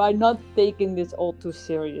 By not taking this all too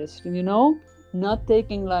serious, you know, not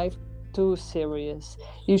taking life too serious.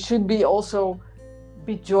 You should be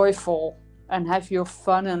joyful and have your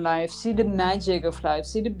fun in life, see the magic of life,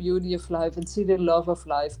 see the beauty of life, and see the love of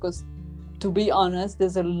life. Because to be honest,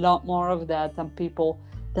 there's a lot more of that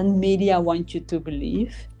than media want you to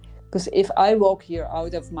believe. Because if I walk here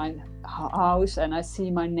out of my house and I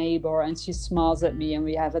see my neighbor and she smiles at me and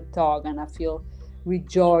we have a talk and I feel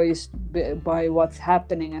rejoiced by what's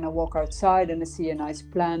happening, and I walk outside and I see a nice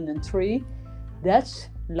plant and tree, that's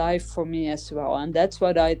life for me as well, and that's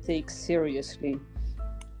what I take seriously.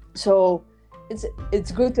 So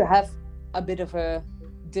it's good to have a bit of a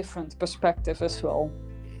different perspective as well.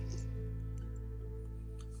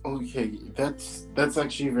 Okay, that's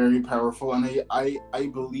actually very powerful, and I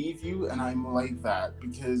believe you, and I'm like that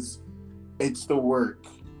because it's the work,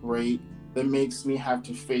 right, that makes me have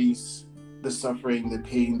to face the suffering, the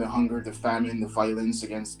pain, the hunger, the famine, the violence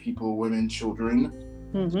against people, women, children.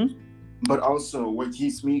 Mm-hmm. But also what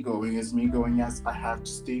keeps me going is me going, yes, I have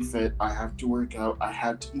to stay fit, I have to work out, I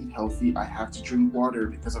have to eat healthy, I have to drink water,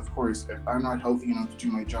 because of course, if I'm not healthy enough to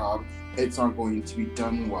do my job, it's not going to be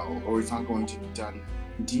done well, or it's not going to be done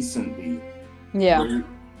decently. Yeah. Right?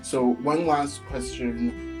 So one last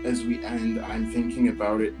question as we end, I'm thinking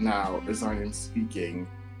about it now as I am speaking.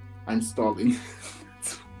 I'm stalling.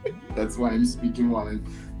 That's why I'm speaking while I'm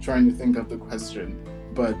trying to think of the question.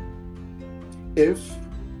 But if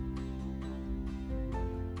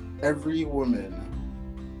every woman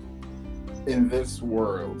in this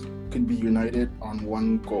world could be united on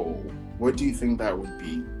one goal, what do you think that would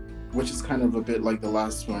be? Which is kind of a bit like the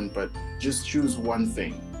last one, but just choose one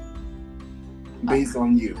thing based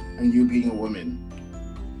on you and you being a woman.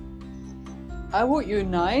 I would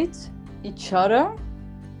unite each other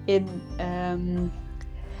in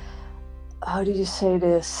how do you say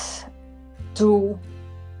this, to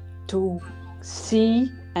see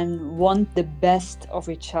and want the best of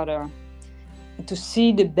each other, and to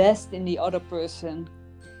see the best in the other person.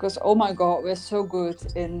 Because oh my god, we're so good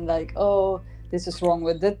in like, oh, this is wrong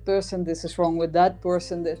with that person, this is wrong with that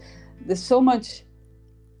person. There's so much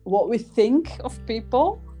what we think of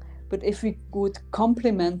people, but if we could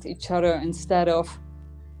compliment each other instead of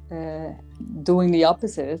doing the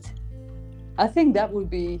opposite, I think that would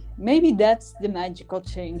be, maybe that's the magical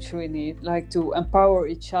change we need, like to empower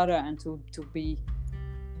each other and to be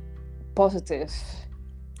positive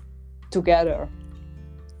together.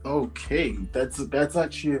 Okay, that's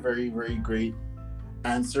actually a very, very great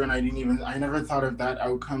answer, and I never thought of that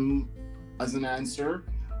outcome as an answer,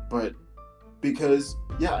 but because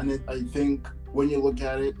I think when you look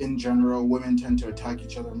at it in general, women tend to attack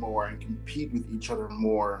each other more and compete with each other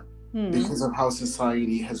more because of how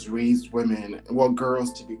society has raised women,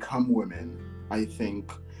 girls to become women. I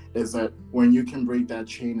think is that when you can break that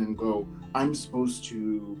chain and go, I'm supposed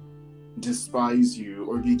to despise you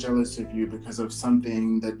or be jealous of you because of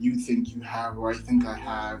something that you think you have or I think I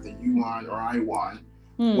have that you want or I want.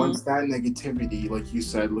 Once that negativity, like you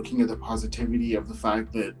said, looking at the positivity of the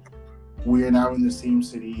fact that we are now in the same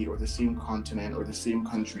city or the same continent or the same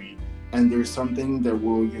country, and there's something that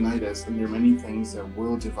will unite us, and there are many things that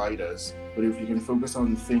will divide us. But if we can focus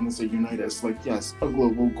on the things that unite us, like, yes, a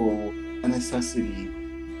global goal, a necessity,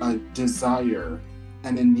 a desire,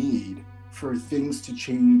 and a need for things to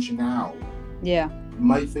change now. Yeah.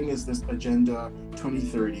 My thing is this Agenda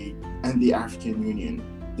 2030 and the African Union.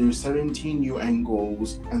 There's 17 UN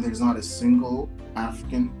goals, and there's not a single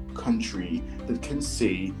African country that can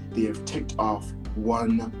say they have ticked off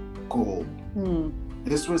one goal.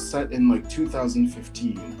 This was set in like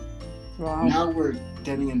 2015. Wow. Now we're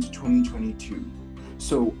getting into 2022.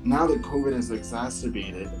 So now that COVID has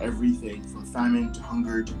exacerbated everything from famine to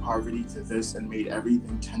hunger to poverty to this and made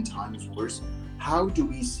everything 10 times worse, how do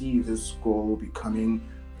we see this goal becoming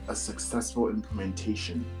a successful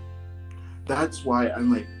implementation? That's why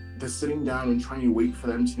I'm like, the sitting down and trying to wait for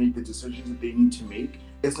them to make the decisions that they need to make,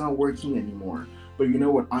 it's not working anymore. But you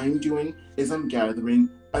know what I'm doing is I'm gathering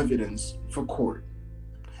evidence for court.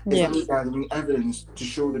 Is I'm gathering evidence to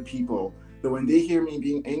show the people that when they hear me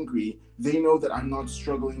being angry, they know that I'm not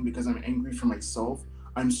struggling because I'm angry for myself.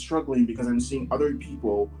 I'm struggling because I'm seeing other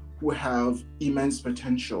people who have immense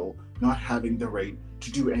potential not having the right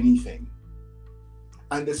to do anything.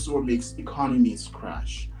 And this is what makes economies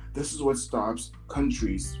crash. This is what stops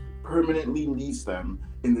countries, permanently leaves them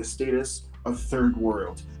in the status of third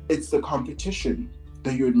world. It's the competition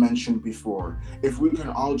that you had mentioned before. If we can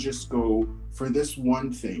all just go for this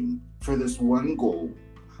one thing, for this one goal,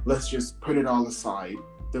 let's just put it all aside,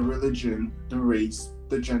 the religion, the race,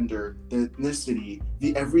 the gender, the ethnicity,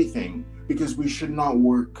 the everything, because we should not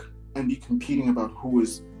work and be competing about who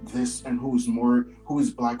is this and who is more, who is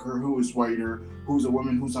blacker, who is whiter, who's a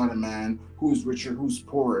woman, who's not a man, who's richer, who's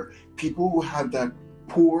poorer. People who have that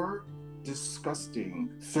poor, disgusting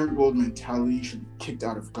third world mentality should be kicked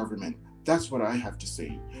out of government. That's what I have to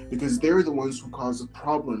say, because they're the ones who cause the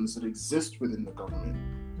problems that exist within the government.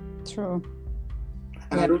 True.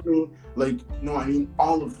 And I don't mean no, I mean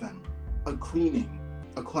all of them. A cleaning,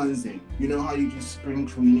 a cleansing. You know how you do spring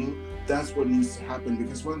cleaning? That's what needs to happen,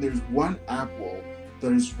 because when there's one apple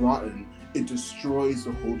that is rotten, it destroys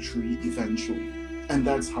the whole tree eventually. And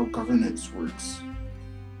that's how governance works.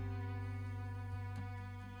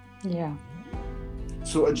 Yeah.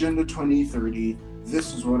 So Agenda 2030,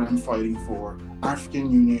 this is what I'm fighting for.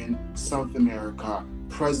 African Union, South America,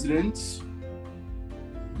 presidents.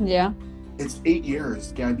 Yeah. It's 8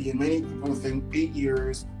 years, Gabby, and many people think 8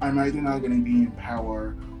 years, I'm either not going to be in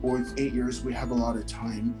power, or it's 8 years, we have a lot of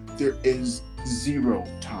time. There is zero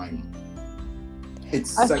time.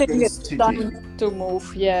 It's I think it's ticking. time to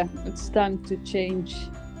move. Yeah, it's time to change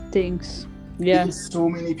things. Yeah. Because so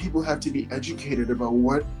many people have to be educated about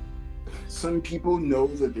what. Some people know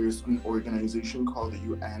that there's an organization called the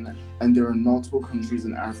UN, and there are multiple countries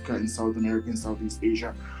in Africa and South America and Southeast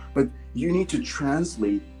Asia, but you need to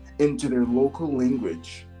translate into their local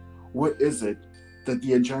language what is it that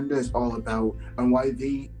the agenda is all about, and why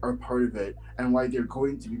they are part of it, and why they're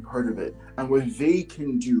going to be part of it, and what they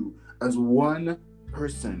can do as one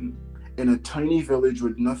person in a tiny village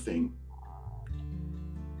with nothing.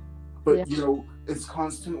 But it's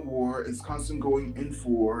constant war, it's constant going in for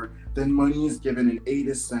war, then money is given and aid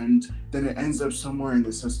is sent, then it ends up somewhere in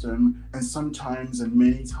the system, and sometimes and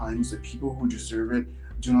many times the people who deserve it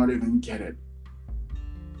do not even get it.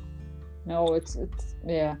 No, it's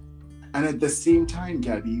yeah. And at the same time,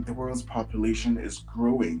 Gabby, the world's population is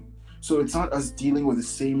growing. So it's not us dealing with the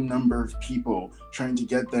same number of people trying to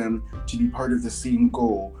get them to be part of the same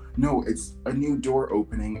goal. No, it's a new door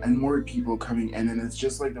opening and more people coming in, and it's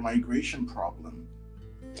just like the migration problem.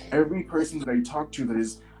 Every person that I talk to that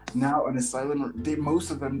is now an asylum,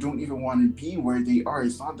 most of them don't even want to be where they are.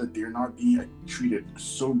 It's not that they're not being treated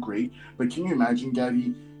so great, but can you imagine,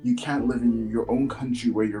 Gabby, you can't live in your own country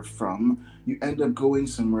where you're from. You end up going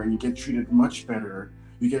somewhere and you get treated much better.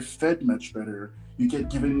 You get fed much better. You get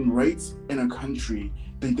given rights in a country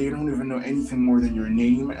that they don't even know anything more than your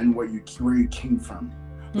name and where you came from.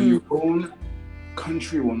 But your own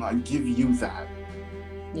country will not give you that.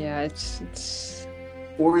 Yeah, it's.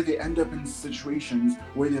 Or they end up in situations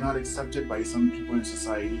where they're not accepted by some people in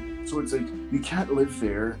society. So it's like you can't live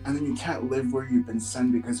there, and then you can't live where you've been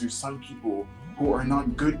sent because there's some people who are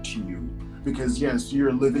not good to you. Because yes,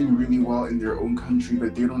 you're living really well in their own country,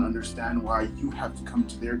 but they don't understand why you have to come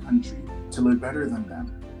to their country to live better than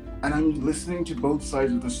them. And I'm listening to both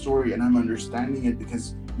sides of the story, and I'm understanding it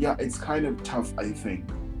because, yeah, it's kind of tough, I think,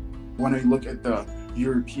 when I look at the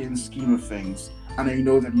European scheme of things. And I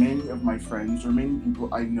know that many of my friends, or many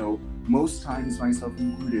people I know, most times myself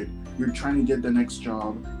included, you're trying to get the next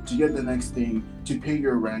job, to get the next thing, to pay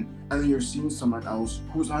your rent, and then you're seeing someone else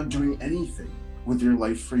who's not doing anything with their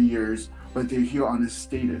life for years, but they're here on a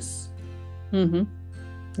status.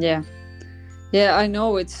 Yeah, I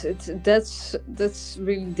know that's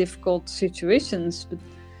really difficult situations, but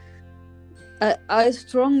I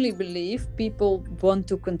strongly believe people want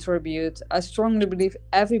to contribute. I strongly believe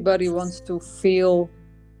everybody wants to feel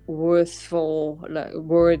worthy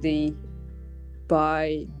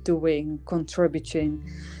by contributing.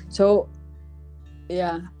 So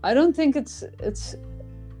yeah, I don't think it's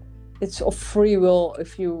of free will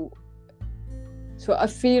if you. So I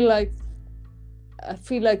feel like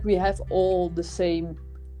we have all the same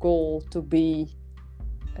goal to be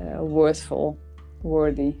worthy.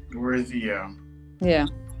 Yeah.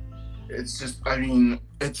 It's just, I mean,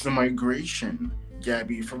 it's the migration,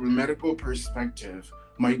 Gabby. From a medical perspective,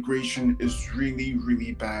 migration is really,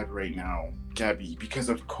 really bad right now, Gabby, because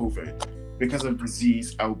of COVID, because of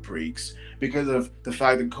disease outbreaks, because of the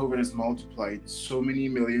fact that COVID has multiplied so many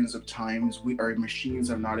millions of times. Our machines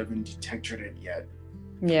have not even detected it yet.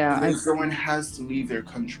 Yeah, And then someone has to leave their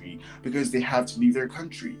country because they have to leave their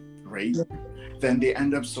country, right? Yeah. Then they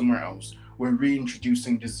end up somewhere else. We're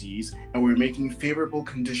reintroducing disease and we're making favorable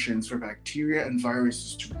conditions for bacteria and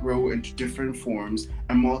viruses to grow into different forms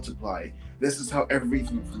and multiply. This is how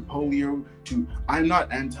everything from polio to, I'm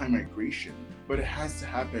not anti-migration, but it has to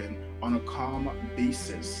happen on a calm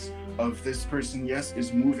basis of this person, yes,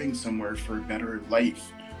 is moving somewhere for a better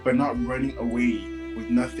life, but not running away with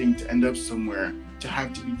nothing to end up somewhere to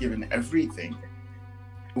have to be given everything.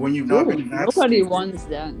 When you've not been vaccinated. Nobody wants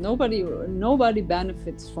that. Nobody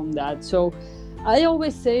benefits from that. So I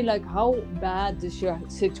always say, like, how bad does your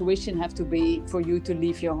situation have to be for you to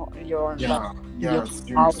leave your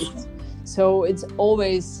house? So it's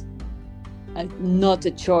always not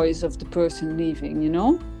a choice of the person leaving, you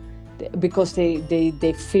know, because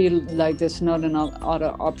they feel like there's not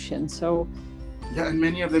another option. So yeah, and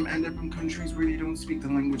many of them end up in countries where they don't speak the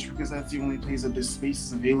language because that's the only place that this space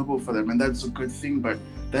is available for them, and that's a good thing. But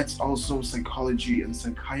that's also psychology and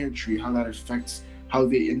psychiatry, how that affects how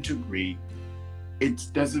they integrate. It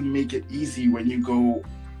doesn't make it easy when you go,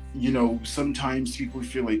 you know, sometimes people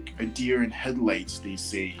feel like a deer in headlights, they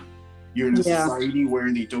say. You're in a society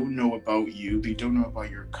where they don't know about you, they don't know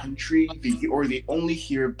about your country, or they only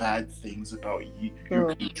hear bad things about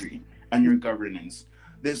your country and your governance.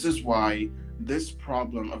 This is why this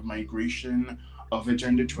problem of migration, of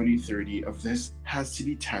Agenda 2030, of this has to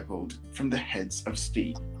be tackled from the heads of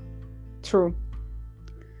state. True.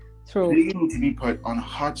 They need to be put on a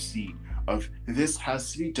hot seat of this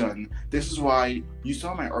has to be done. This is why you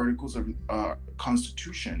saw my articles of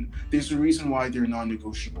Constitution. There's a reason why they're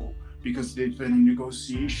non-negotiable, because they've been in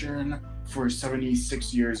negotiation for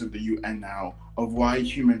 76 years of the UN now, of why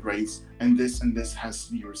human rights and this has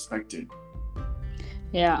to be respected.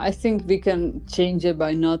 Yeah, I think we can change it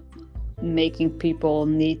by not making people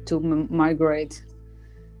need to migrate.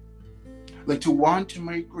 Like, to want to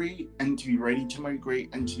migrate and to be ready to migrate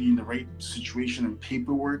and to be in the right situation and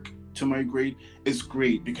paperwork to migrate is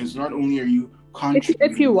great, because not only are you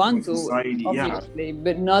contributing if you want to society, obviously,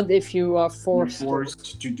 but not if you are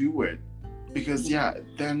forced to do it. Because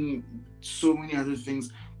then so many other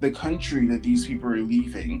things, the country that these people are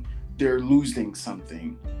leaving, they're losing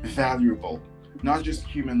something valuable. Not just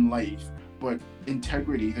human life, but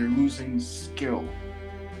integrity. They're losing skill.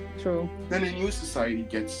 True. Then a new society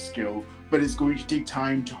gets skill, but it's going to take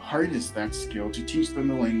time to harness that skill, to teach them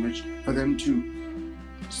the language, for them to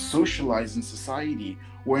socialize in society,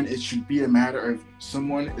 when it should be a matter of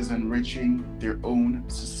someone is enriching their own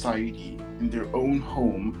society, in their own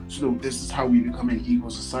home. So this is how we become an equal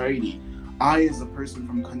society. I, as a person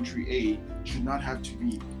from country A, should not have to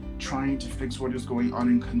be trying to fix what is going on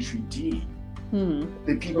in country D.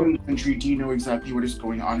 The people in country D know exactly what is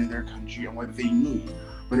going on in their country and what they need.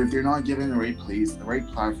 But if they're not given the right place, the right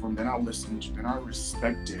platform, they're not listened to, they're not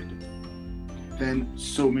respected, then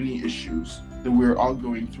so many issues that we're all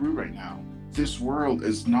going through right now. This world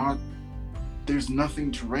is not, there's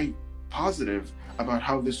nothing to write positive about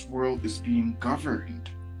how this world is being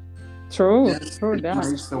governed. True. Yes, it's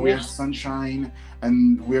nice that we have sunshine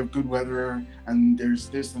and we have good weather and there's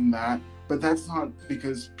this and that. But that's not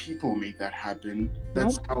because people make that happen.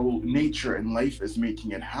 That's how nature and life is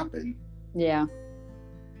making it happen. Yeah.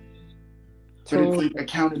 But it's like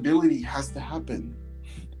accountability has to happen.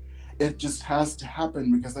 It just has to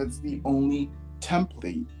happen, because that's the only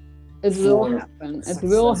template. It will happen. It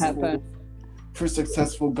will happen. For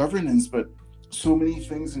successful governance, but so many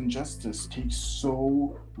things in justice take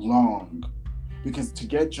so long, because to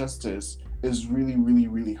get justice is really, really,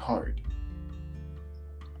 really hard.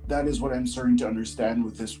 That is what I'm starting to understand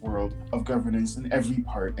with this world of governance in every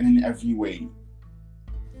part and in every way.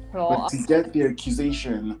 But to get the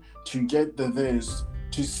accusation, to get the this,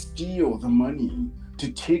 to steal the money,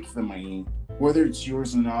 to take the money, whether it's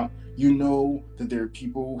yours or not, you know that there are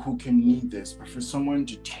people who can need this. But for someone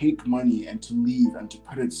to take money and to leave and to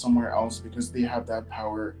put it somewhere else because they have that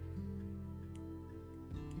power,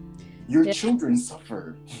 your children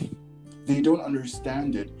suffer. They don't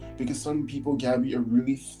understand it, because some people, Gabby, are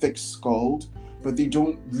really thick-skulled, but they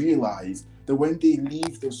don't realize that when they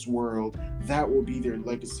leave this world, that will be their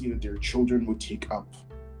legacy that their children will take up.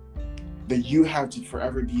 That you have to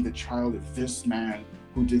forever be the child of this man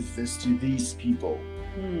who did this to these people.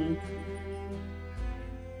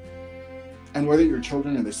 And whether your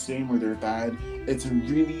children are the same or they're bad, it's a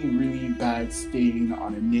really, really bad stain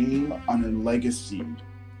on a name, on a legacy.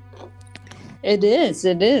 It is.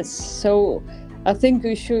 It is. So I think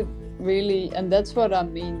we should really, and that's what I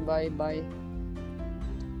mean by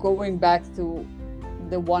going back to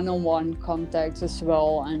the one-on-one contact as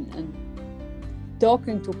well, and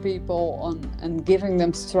talking to people and giving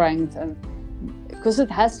them strength, and because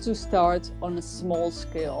it has to start on a small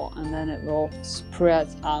scale and then it will spread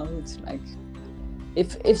out. Like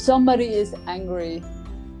if somebody is angry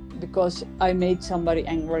because I made somebody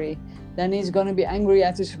angry, then he's going to be angry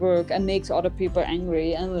at his work and makes other people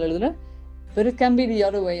angry, and blah, blah, blah. But it can be the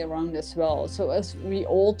other way around as well. So as we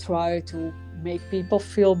all try to make people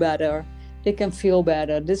feel better, they can feel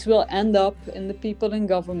better. This will end up in the people in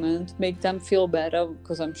government, make them feel better,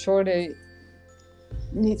 because I'm sure they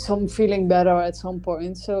need some feeling better at some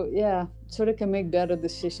point. So yeah, so they can make better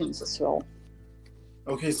decisions as well.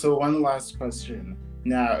 Okay, so one last question.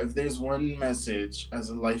 Now, if there's one message as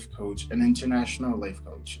a life coach, an international life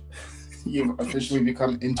coach, you've officially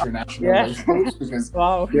become international life coach, because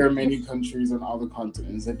Wow. there are many countries on all the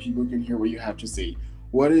continents that people can hear what you have to say.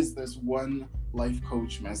 What is this one life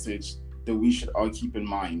coach message that we should all keep in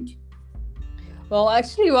mind? Well,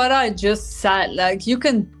 actually, what I just said, like, you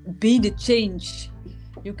can be the change.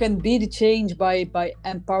 You can be the change by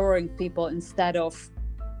empowering people instead of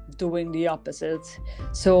doing the opposite.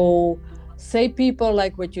 So say people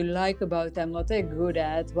like what you like about them, what they're good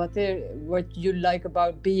at, what you like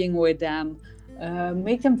about being with them.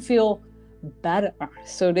 Make them feel better,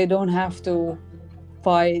 so they don't have to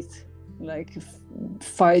fight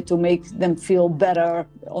to make them feel better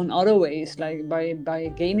on other ways, like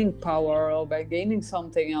by gaining power or by gaining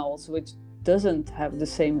something else which doesn't have the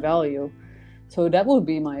same value. So that would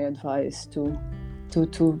be my advice, to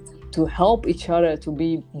help each other to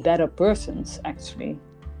be better persons, actually.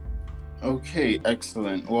 Okay,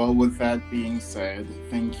 excellent. Well, with that being said,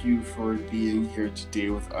 thank you for being here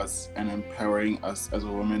today with us and empowering us as a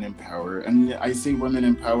woman in power. And I say women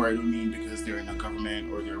in power, I don't mean because they're in a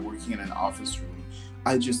government or they're working in an office room.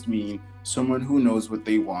 I just mean someone who knows what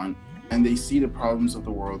they want and they see the problems of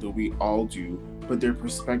the world that we all do, but their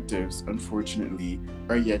perspectives, unfortunately,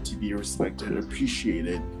 are yet to be respected,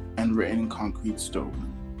 appreciated, and written in concrete stone.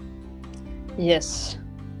 Yes.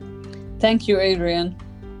 Thank you, Adrian.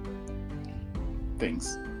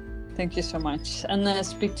 Thanks. Thank you so much. And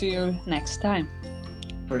speak to you next time.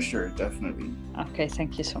 For sure, definitely. Okay,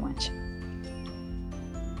 thank you so much.